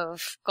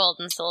of Gold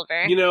and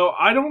Silver.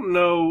 I don't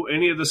know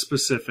any of the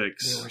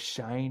specifics. They were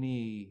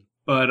shiny.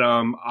 But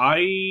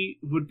I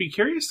would be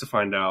curious to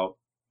find out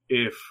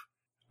if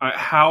I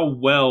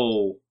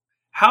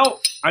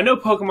know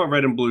Pokemon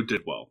Red and Blue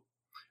did well,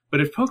 but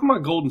if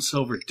Pokemon Gold and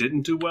Silver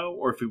didn't do well,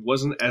 or if it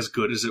wasn't as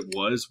good as it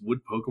was,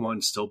 would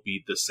Pokemon still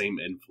be the same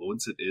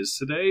influence it is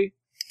today?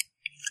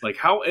 Like,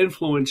 how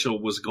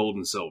influential was Gold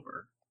and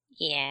Silver?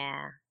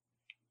 Yeah.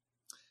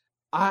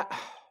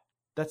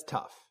 That's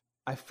tough.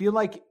 I feel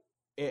like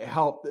it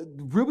helped.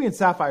 Ruby and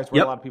Sapphire is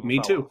where a lot of people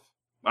fell too. off.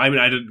 I mean,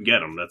 I didn't get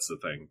them. That's the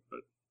thing. But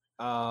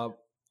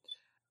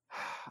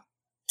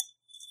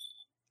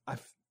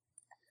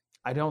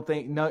I don't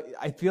think. No,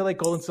 I feel like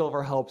Gold and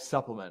Silver helped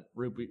supplement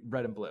Ruby,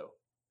 Red and Blue.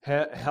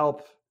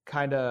 Help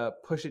kind of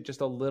push it just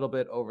a little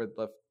bit over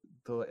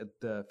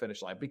the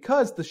finish line,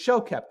 because the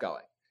show kept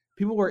going.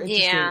 People were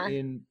interested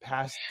in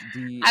past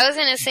the. I was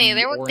going to say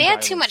they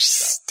had too much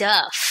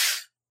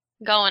stuff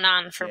going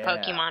on for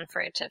Pokemon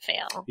for it to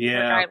fail.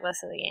 Yeah.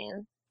 Regardless of the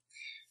game.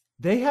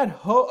 They had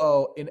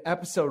Ho-Oh in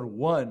episode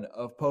 1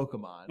 of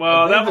Pokemon.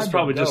 Well, that was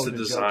probably just a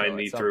design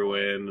he threw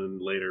in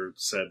and later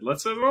said,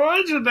 let's have a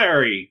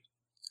legendary.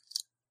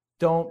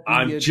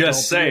 I'm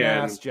just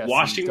saying,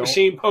 washing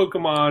machine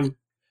Pokemon.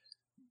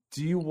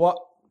 Do you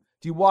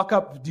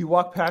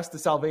walk past the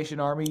Salvation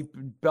Army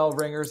bell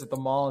ringers at the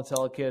mall and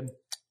tell a kid,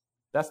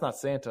 that's not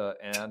Santa,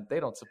 and they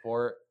don't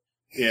support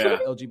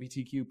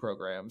LGBTQ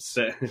programs?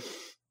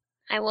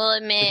 I will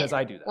admit, because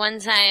I do that. One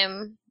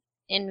time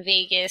in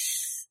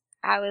Vegas,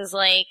 I was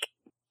like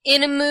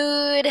in a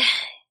mood.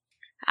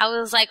 I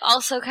was like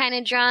also kind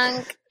of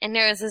drunk, and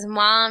there was this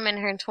mom and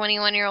her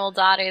 21-year-old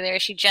daughter there.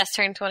 She just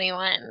turned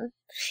 21.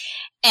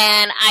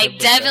 And I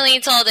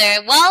definitely told her,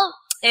 well,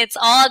 it's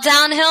all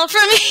downhill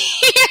from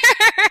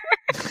here.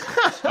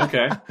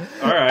 Okay.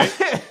 All right.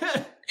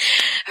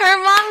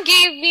 Her mom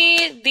gave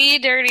me the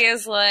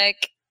dirtiest look.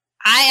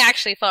 I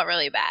actually felt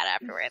really bad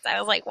afterwards. I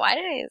was like, why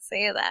did I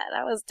say that?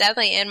 I was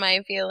definitely in my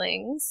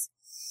feelings.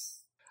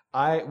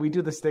 We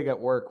do this thing at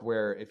work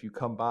where if you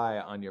come by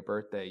on your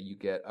birthday, you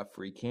get a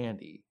free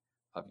candy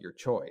of your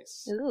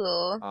choice.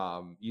 Ooh.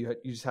 You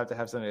just have to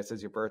have something that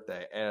says your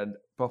birthday. And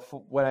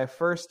when I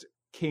first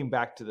came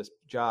back to this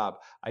job,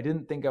 I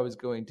didn't think I was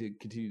going to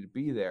continue to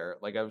be there.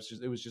 Like it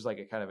was just like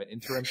a kind of an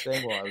interim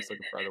thing while I was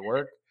looking for other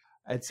work.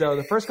 And so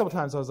the first couple of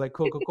times I was like,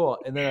 cool.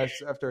 And then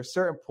after a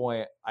certain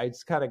point, I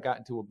just kind of got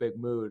into a big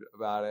mood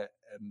about it.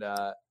 And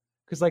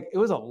because like it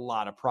was a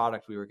lot of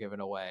product we were giving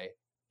away.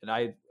 And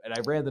I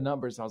ran the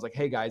numbers and I was like,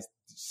 hey guys,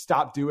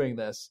 stop doing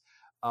this.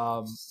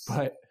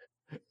 But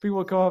people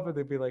would come up and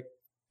they'd be like,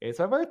 hey, it's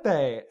my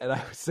birthday. And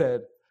I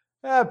said,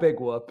 big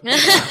whoop.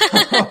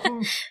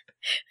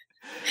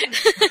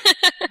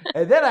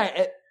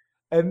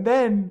 And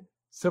then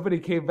somebody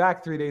came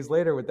back 3 days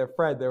later with their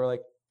friend. They were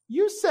like,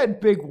 you said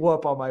big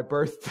whoop on my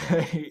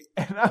birthday.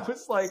 And I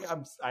was like,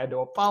 I had to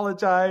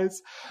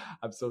apologize.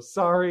 I'm so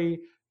sorry.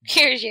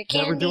 Here's your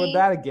candy. Never doing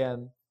that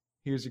again.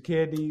 Here's your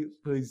candy.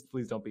 Please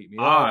don't beat me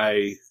up.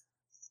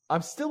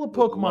 I'm still a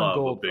Pokemon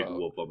Gold. A big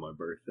whoop on my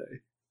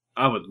birthday.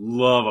 I would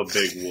love a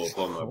big whoop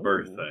on my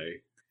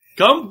birthday.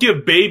 Come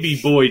give baby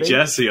boy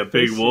Jesse a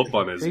big whoop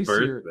on his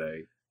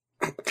birthday.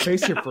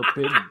 Face your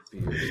forbidden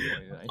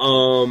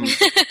beers.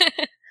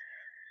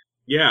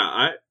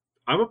 Yeah,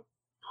 I'm a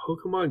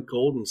Pokemon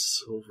Gold and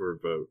Silver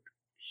vote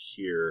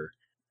here.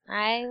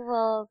 I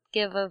will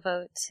give a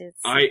vote to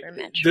Super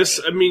Metroid.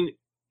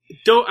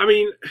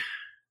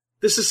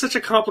 This is such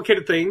a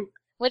complicated thing.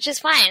 Which is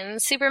fine.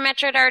 Super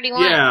Metroid already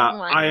won.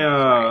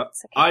 Yeah,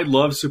 I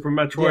love Super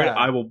Metroid. Yeah.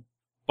 I will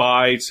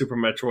buy Super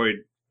Metroid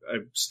a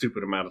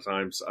stupid amount of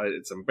times.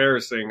 It's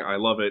embarrassing. I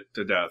love it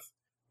to death.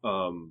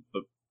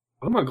 But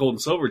Pokemon Gold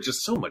and Silver,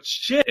 just so much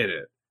shit in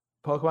it.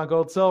 Pokemon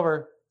Gold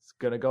Silver is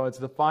going to go into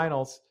the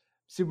finals.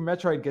 Super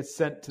Metroid gets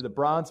sent to the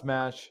bronze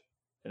match.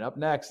 And up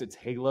next, it's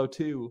Halo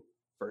 2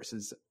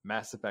 versus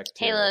Mass Effect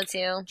 2. Halo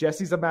 2.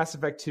 Jesse's a Mass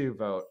Effect 2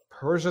 vote.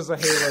 Persia's a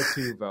Halo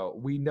 2 vote.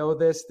 We know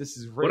this. This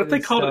is written What if they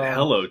in called it stone.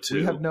 Hello 2?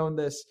 We have known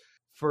this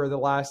for the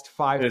last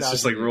 5,000 It's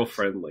just like years. real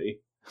friendly.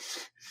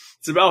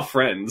 It's about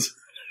friends.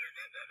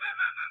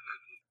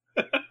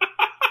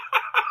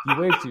 You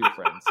wave to your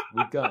friends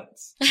with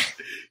guns.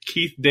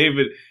 Keith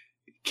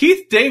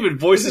David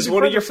voices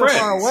one of your friends. So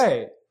far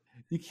away.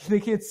 They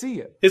can't see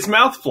you. His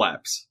mouth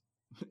flaps.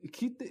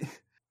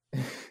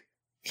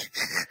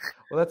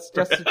 Well, that's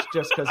just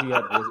because he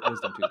had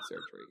wisdom tooth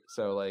surgery.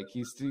 So, like,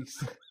 he's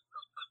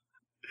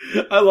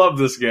I love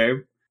this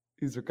game.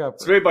 he's recovering.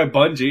 It's made by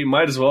Bungie.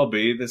 Might as well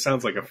be. This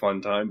sounds like a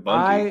fun time. Bungie.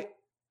 I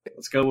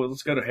Let's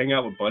go to hang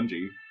out with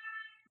Bungie.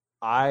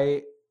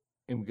 I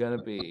am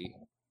gonna be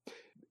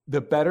the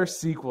better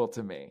sequel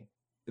to me.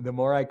 The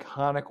more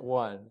iconic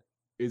one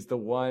is the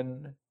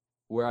one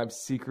where I'm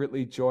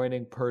secretly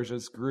joining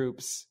Persia's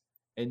groups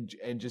and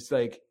just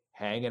like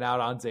hanging out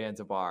on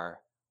Zanzibar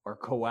or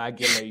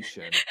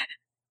Coagulation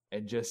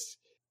and just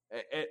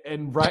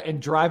and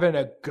driving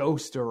a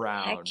ghost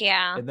around. Heck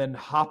yeah. And then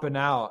hopping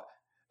out.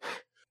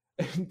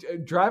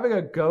 Driving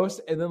a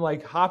ghost and then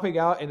like hopping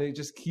out and it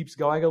just keeps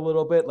going a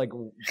little bit, like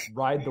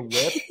ride the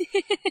whip.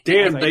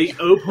 Damn, Like, they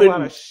pull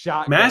out a open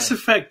shotgun. Mass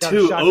Effect Got a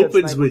 2 shotgun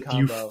opens sniper with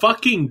you combo.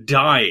 fucking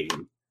dying.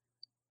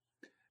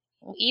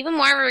 Even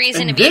more of a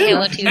reason to And be then,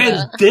 Halo 2 and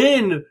vote.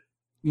 then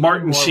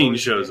Martin More Sheen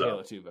words shows than up.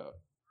 Halo 2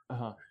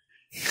 vote.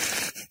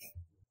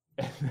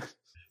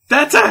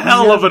 That's a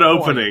hell He of an has a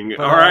point, opening,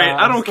 but, alright?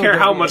 I I'm don't still care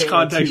how giving much Halo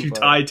context 2 you vote.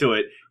 tie to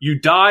it. You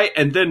die,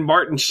 and then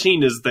Martin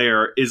Sheen is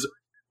there, is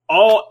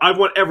all... I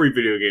want every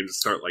video game to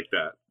start like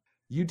that.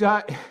 You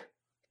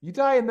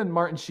die, and then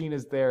Martin Sheen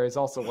is there. Is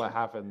also what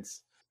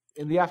happens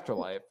in the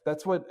afterlife.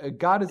 That's what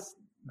God is.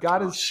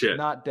 God Oh, is shit.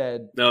 not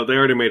dead. No, they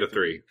already made a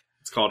 3.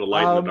 It's called A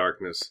Light in the Um,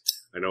 Darkness.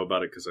 I know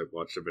about it because I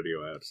watched a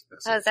video ads.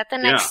 Oh, is that the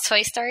next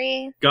Toy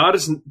Story?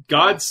 God's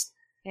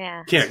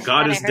Yeah. yeah,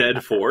 God I is heard dead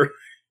about 4.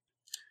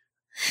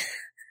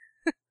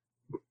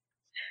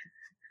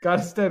 God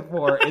is dead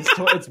 4.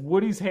 It's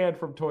Woody's hand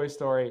from Toy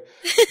Story,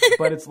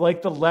 but it's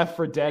like the Left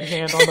 4 Dead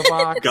hand on the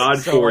box. God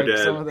so, 4 like,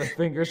 Dead. Some of the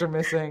fingers are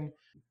missing.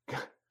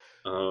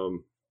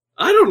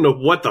 I don't know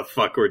what the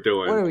fuck we're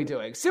doing. What are we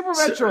doing? Super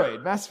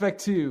Metroid, Mass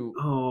Effect 2.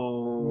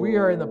 Oh, We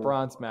are in the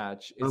bronze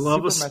match. It's I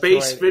love a Super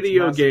space Metroid, it's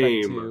video Mass Effect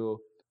game. 2.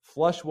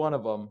 Flush one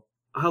of them.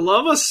 I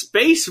love a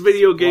space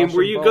video game Flush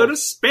where them you both. go to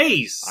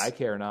space. I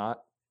care not.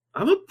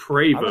 I'm a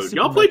Prey I'm a vote. Super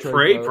Y'all play Metroid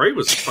Prey? vote. Prey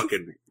was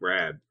fucking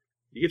rad.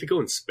 You get to go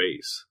in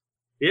space.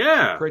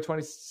 Yeah, Prey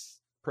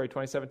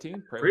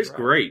 2017. Prey's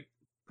great.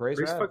 Prey's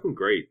Prey's rad. fucking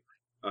great.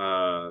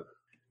 Not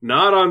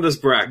on this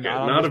bracket.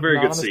 Not a very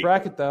good this sequel,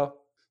 bracket though.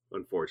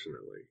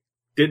 unfortunately.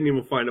 Didn't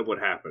even find out what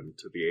happened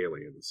to the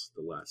aliens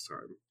the last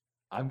time.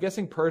 I'm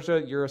guessing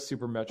Persia, you're a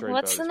Super Metroid.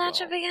 What's vote the as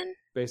matchup well, again?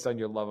 based on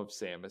your love of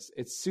Samus.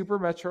 It's Super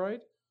Metroid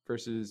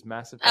versus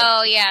Mass Effect.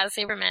 Oh, yeah,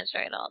 Super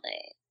Metroid all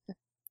day.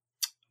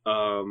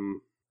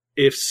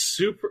 If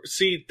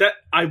that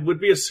I would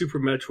be a Super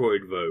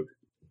Metroid vote,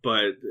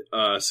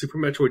 but Super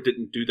Metroid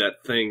didn't do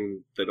that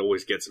thing that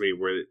always gets me,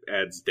 where it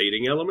adds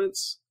dating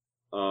elements.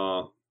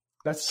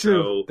 That's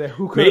true. So,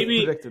 Who could have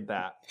maybe- predicted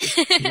that?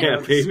 Yeah,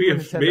 Super maybe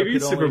Nintendo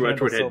could Super only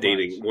handle Metroid so had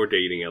much. more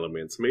dating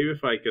elements. Maybe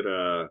if I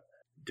could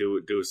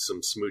do some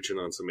smooching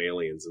on some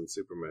aliens in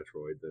Super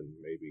Metroid, then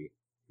maybe.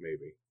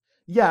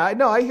 Yeah,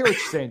 no, I hear what you're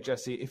saying,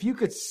 Jesse. If you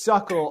could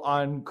suckle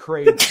on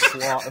Kraid's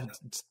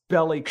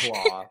belly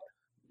claw,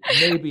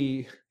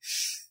 maybe,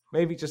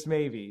 just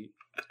maybe.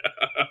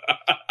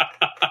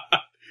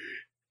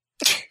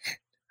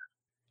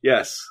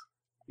 Yes.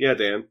 Yeah,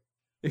 Dan.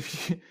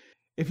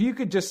 If you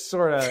could just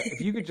sort of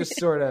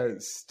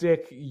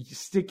stick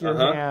your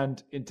Uh-huh.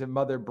 hand into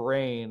Mother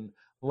Brain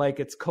like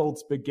it's cold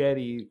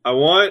spaghetti, I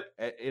want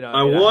in a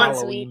want-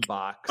 Halloween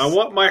box. I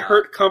want my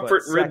Hurt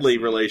Comfort but Ridley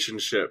sexy.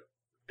 relationship.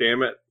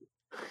 Damn it.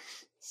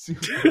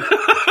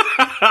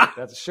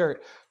 That's a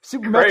shirt.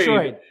 Super Great.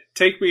 Metroid.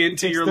 Take me into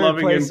Takes your third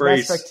loving place.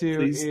 embrace. Mass Effect 2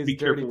 Please is be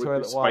dirty careful with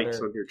toilet the spikes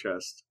water. on your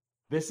chest.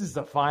 This is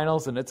the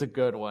finals, and it's a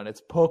good one.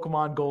 It's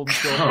Pokemon Gold and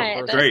Silver Oh,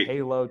 versus great.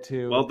 Halo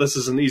 2. Well, this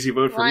is an easy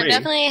vote for Well, I'm me.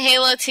 definitely a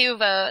Halo 2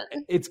 vote.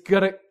 It's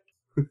gonna.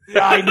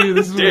 I knew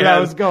this is where I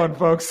Dan. was going,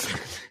 folks.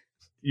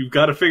 You've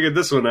got to figure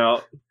this one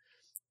out.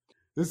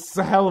 This is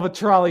a hell of a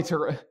trolley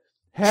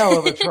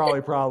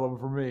problem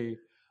for me.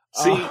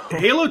 See,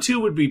 Halo 2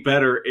 would be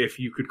better if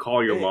you could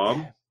call your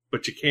mom,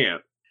 but you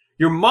can't.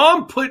 Your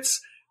mom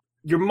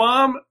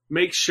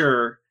makes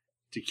sure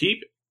to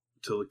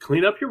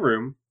clean up your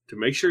room, to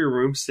make sure your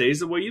room stays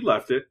the way you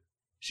left it.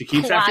 She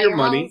keeps Wow, after your your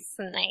money.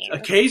 mom's nice.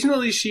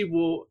 Occasionally she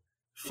will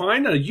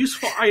find a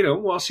useful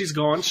item while she's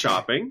gone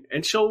shopping,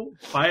 and she'll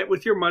buy it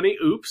with your money,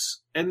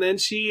 oops, and then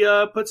she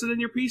puts it in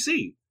your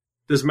PC.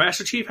 Does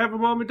Master Chief have a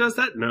mom who does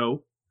that?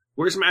 No.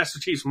 Where's Master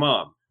Chief's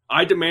mom?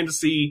 I demand to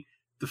see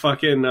the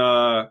fucking,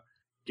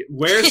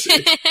 where's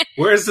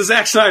the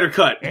Zack Snyder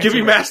cut? Give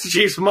me Master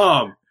Chief's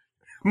mom.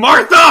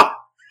 Martha!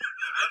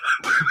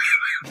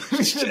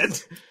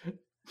 Shit.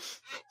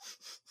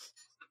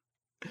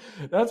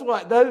 That's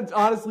why. That is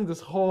honestly,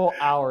 this whole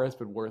hour has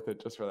been worth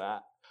it just for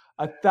that.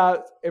 I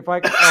thought if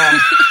I could,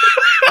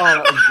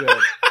 that was good.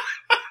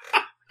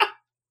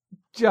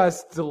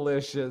 Just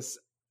delicious.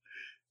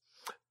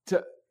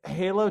 To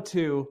Halo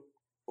 2,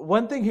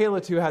 one thing Halo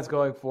 2 has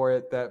going for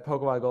it that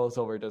Pokemon Gold and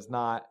Silver does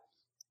not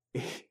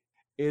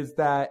is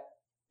that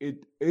it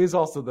is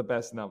also the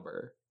best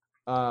number.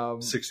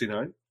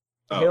 69?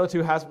 Oh. Halo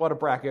 2 has won a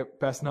bracket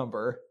best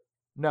number.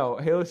 No,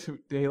 Halo 2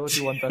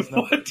 won best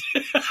number.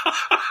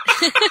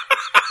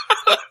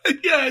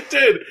 Yeah, it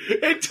did.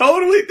 It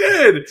totally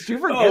did. Did you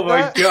forget Oh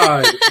my that?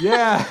 god.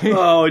 Yeah.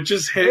 Oh, it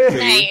just hit me.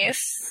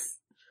 Nice.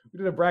 We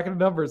did a bracket of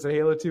numbers that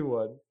Halo 2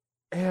 won.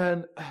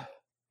 And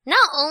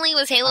Not only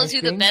was Halo I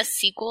 2 the think- best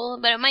sequel,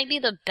 but it might be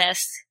the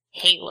best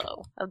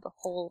Halo of the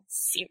whole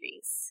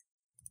series.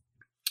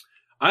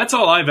 That's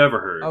all I've ever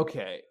heard.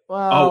 okay.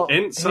 Well,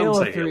 and some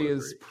Halo say 3 Halo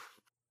is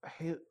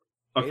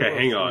Okay, Halo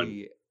hang on.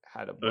 3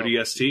 had a moment.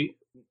 ODST?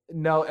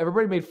 No,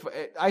 everybody made.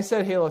 I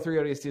said Halo 3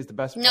 ODST is the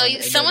best. No, one,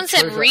 and someone then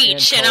said Persia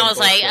Reach, and I Cole was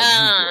both like,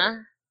 said Reach.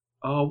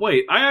 Oh,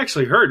 wait. I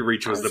actually heard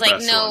Reach I was, was the like,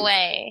 best no one.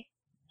 way.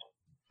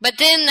 But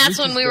then that's Reach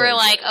when is we were very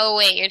like, good. oh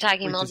wait, you're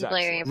talking Reach is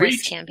multiplayer excellent.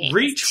 versus campaign.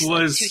 Reach It's like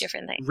was two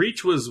different things.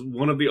 Reach was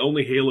one of the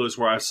only Halos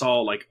where I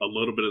saw like a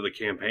little bit of the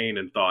campaign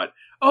and thought,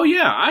 oh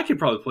yeah, I could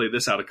probably play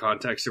this out of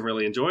context and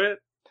really enjoy it.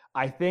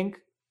 I think,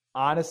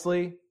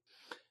 honestly,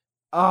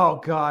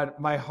 oh god,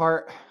 my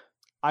heart.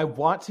 I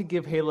want to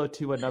give Halo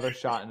 2 another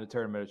shot in the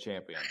Tournament of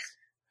Champions,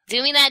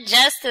 Do me that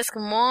justice,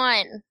 come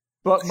on.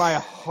 but my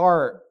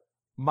heart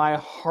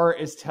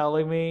is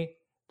telling me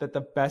that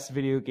the best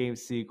video game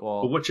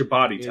sequel But what's your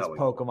body is telling?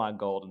 Pokemon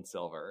Gold and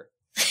Silver.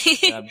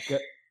 And I'm go-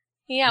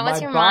 Yeah,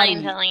 what's My your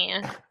mind body- telling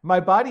you? my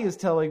body is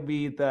telling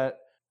me that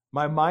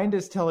my mind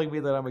is telling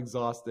me that I'm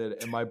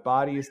exhausted, and my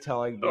body is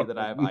telling me that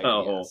I have No.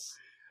 IBS.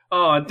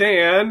 Oh,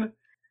 Dan.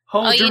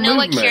 Hold Oh, your you know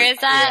what movement. cures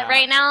that Yeah.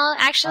 right now?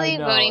 Actually, I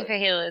know. voting for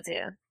Halo 2.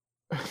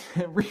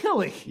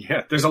 Really?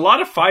 Yeah, there's a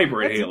lot of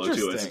fiber in That's Halo 2, as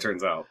it interesting.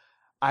 turns out.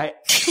 I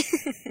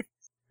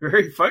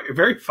Very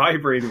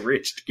fiber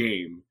enriched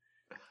game.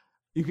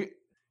 you could,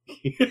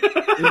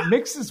 it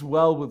mixes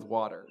well with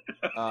water,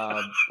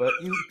 but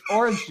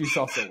orange juice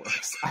also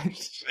works.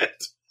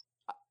 Shit.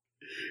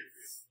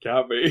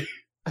 Got me.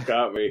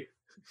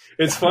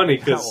 It's funny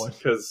That one.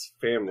 because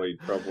family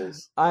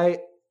troubles. I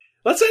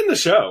Let's end the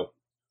show.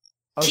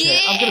 okay.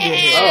 I'm gonna be a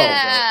Halo 2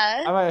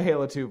 vote. I'm a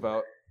Halo 2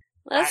 vote.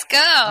 Let's go.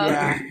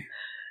 Yeah,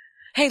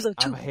 Halo 2.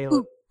 I'm a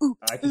Halo.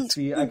 I could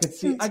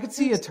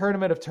see a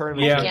tournament of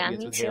tournaments Yeah. champions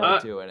me with too. Halo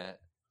 2 in it.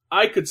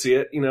 I could see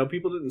it. You know,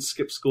 people didn't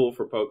skip school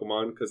for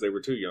Pokemon because they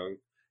were too young.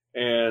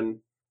 And,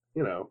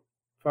 you know,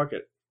 fuck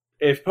it.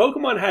 If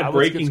Pokemon I had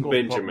would skip Breaking school for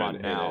Benjamin Pokemon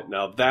in now, it,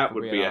 now that to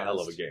would be be a hell of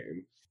a honest.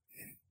 game.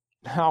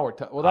 Now we're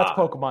well. That's Ah.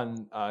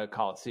 Pokemon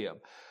Coliseum,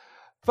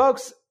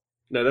 folks.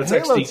 No, that's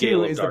Halo XD 2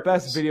 Gale of is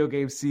Darkness. the best video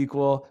game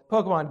sequel.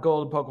 Pokemon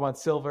Gold and Pokemon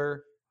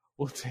Silver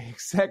will take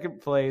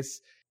second place.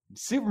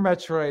 Super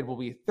Metroid will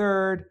be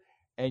third.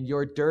 And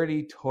your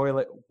dirty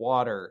toilet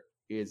water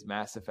is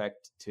Mass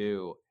Effect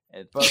 2.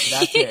 And folks,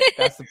 that's it.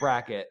 That's the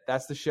bracket.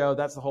 That's the show.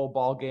 That's the whole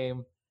ball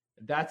game.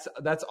 That's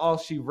all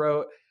she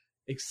wrote,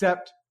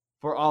 except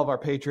for all of our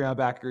Patreon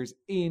backers,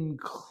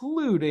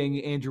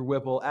 including Andrew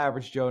Whipple,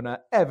 Average Jonah,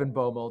 Evan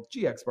Bomel,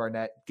 GX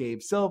Barnett,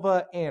 Gabe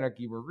Silva,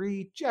 Anarchy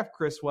Marie, Jeff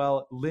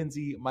Criswell,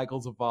 Lindsay,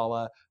 Michael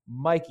Zavala,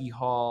 Mikey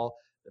Hall.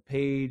 The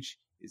page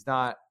is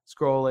not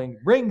scrolling.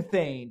 Ring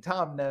Thane,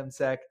 Tom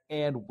Nemsek,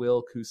 and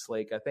Will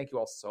Kusleka. Thank you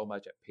all so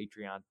much at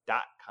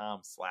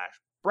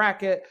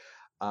patreon.com/bracket.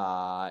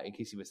 In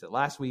case you missed it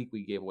last week,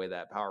 we gave away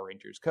that Power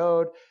Rangers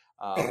code,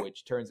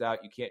 which turns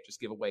out you can't just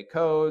give away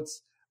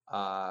codes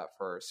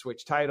for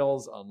Switch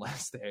titles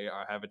unless they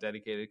have a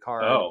dedicated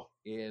card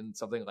in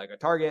something like a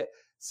Target.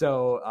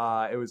 So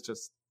it was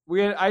just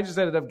I just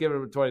ended up giving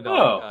them a $20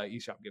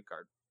 eShop gift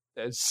card.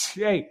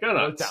 Hey, Go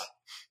nuts.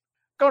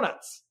 Go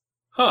nuts.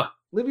 Huh.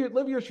 Live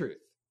your truth.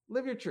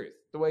 Live your truth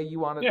the way you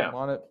want it. Yeah.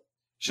 Want it.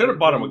 Should have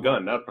bought him a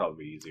gun. That'd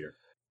probably be easier.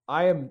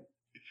 I am.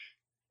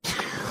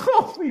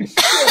 Holy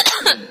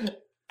shit.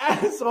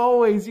 As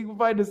always, you can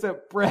find us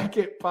at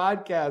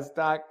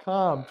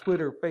bracketpodcast.com,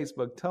 Twitter,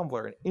 Facebook,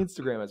 Tumblr, and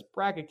Instagram as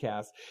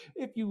BracketCast.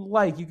 If you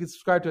like, you can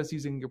subscribe to us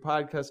using your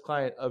podcast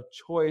client of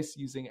choice,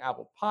 using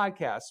Apple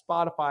Podcasts,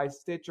 Spotify,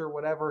 Stitcher,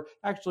 whatever.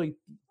 Actually,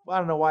 I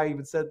don't know why I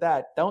even said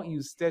that. Don't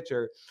use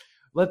Stitcher.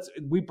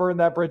 We burned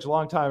that bridge a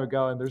long time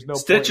ago, and there's no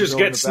Stitchers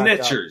point in get building it back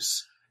up.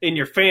 snitchers in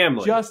your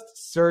family. Just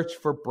search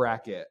for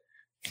Bracket.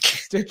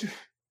 Stitcher.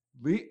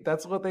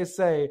 That's what they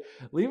say.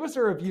 Leave us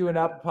a review in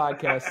Apple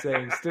Podcasts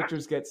saying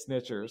Stitchers get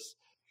snitchers.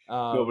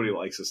 Nobody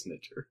likes a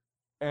snitcher.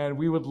 And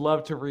we would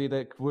love to read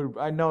it.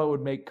 I know it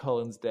would make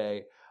Cullen's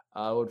day.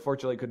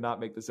 Unfortunately, could not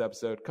make this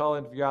episode.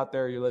 Cullen, if you're out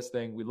there, you're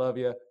listening. We love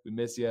you. We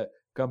miss you.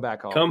 Come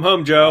back home. Come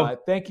home, Joe.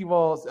 Thank you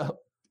all.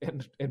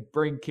 And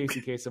bring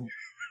Casey Kasem.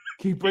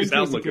 Bring He's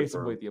out Casey looking Kasem for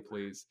him. with you,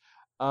 please.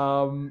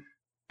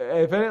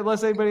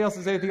 Unless anybody else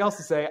has anything else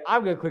to say,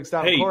 I'm going to click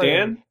stop Hey, recording.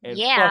 Dan? And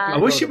Yeah.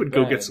 fucking I wish to you would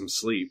go bed. get some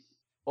sleep.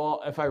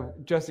 Well,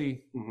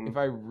 Jesse, Mhm. if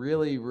I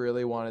really,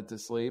 really wanted to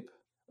sleep,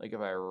 Like if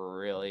I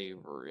really,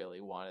 really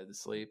wanted to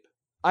sleep.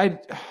 I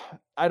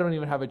don't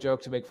even have a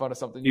joke to make fun of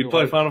something. You'd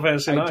play Final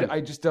Fantasy IX.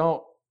 I just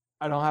don't.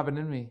 I don't have it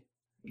in me.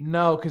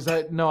 No, because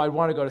I'd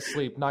want to go to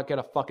sleep, not get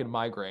a fucking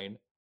migraine.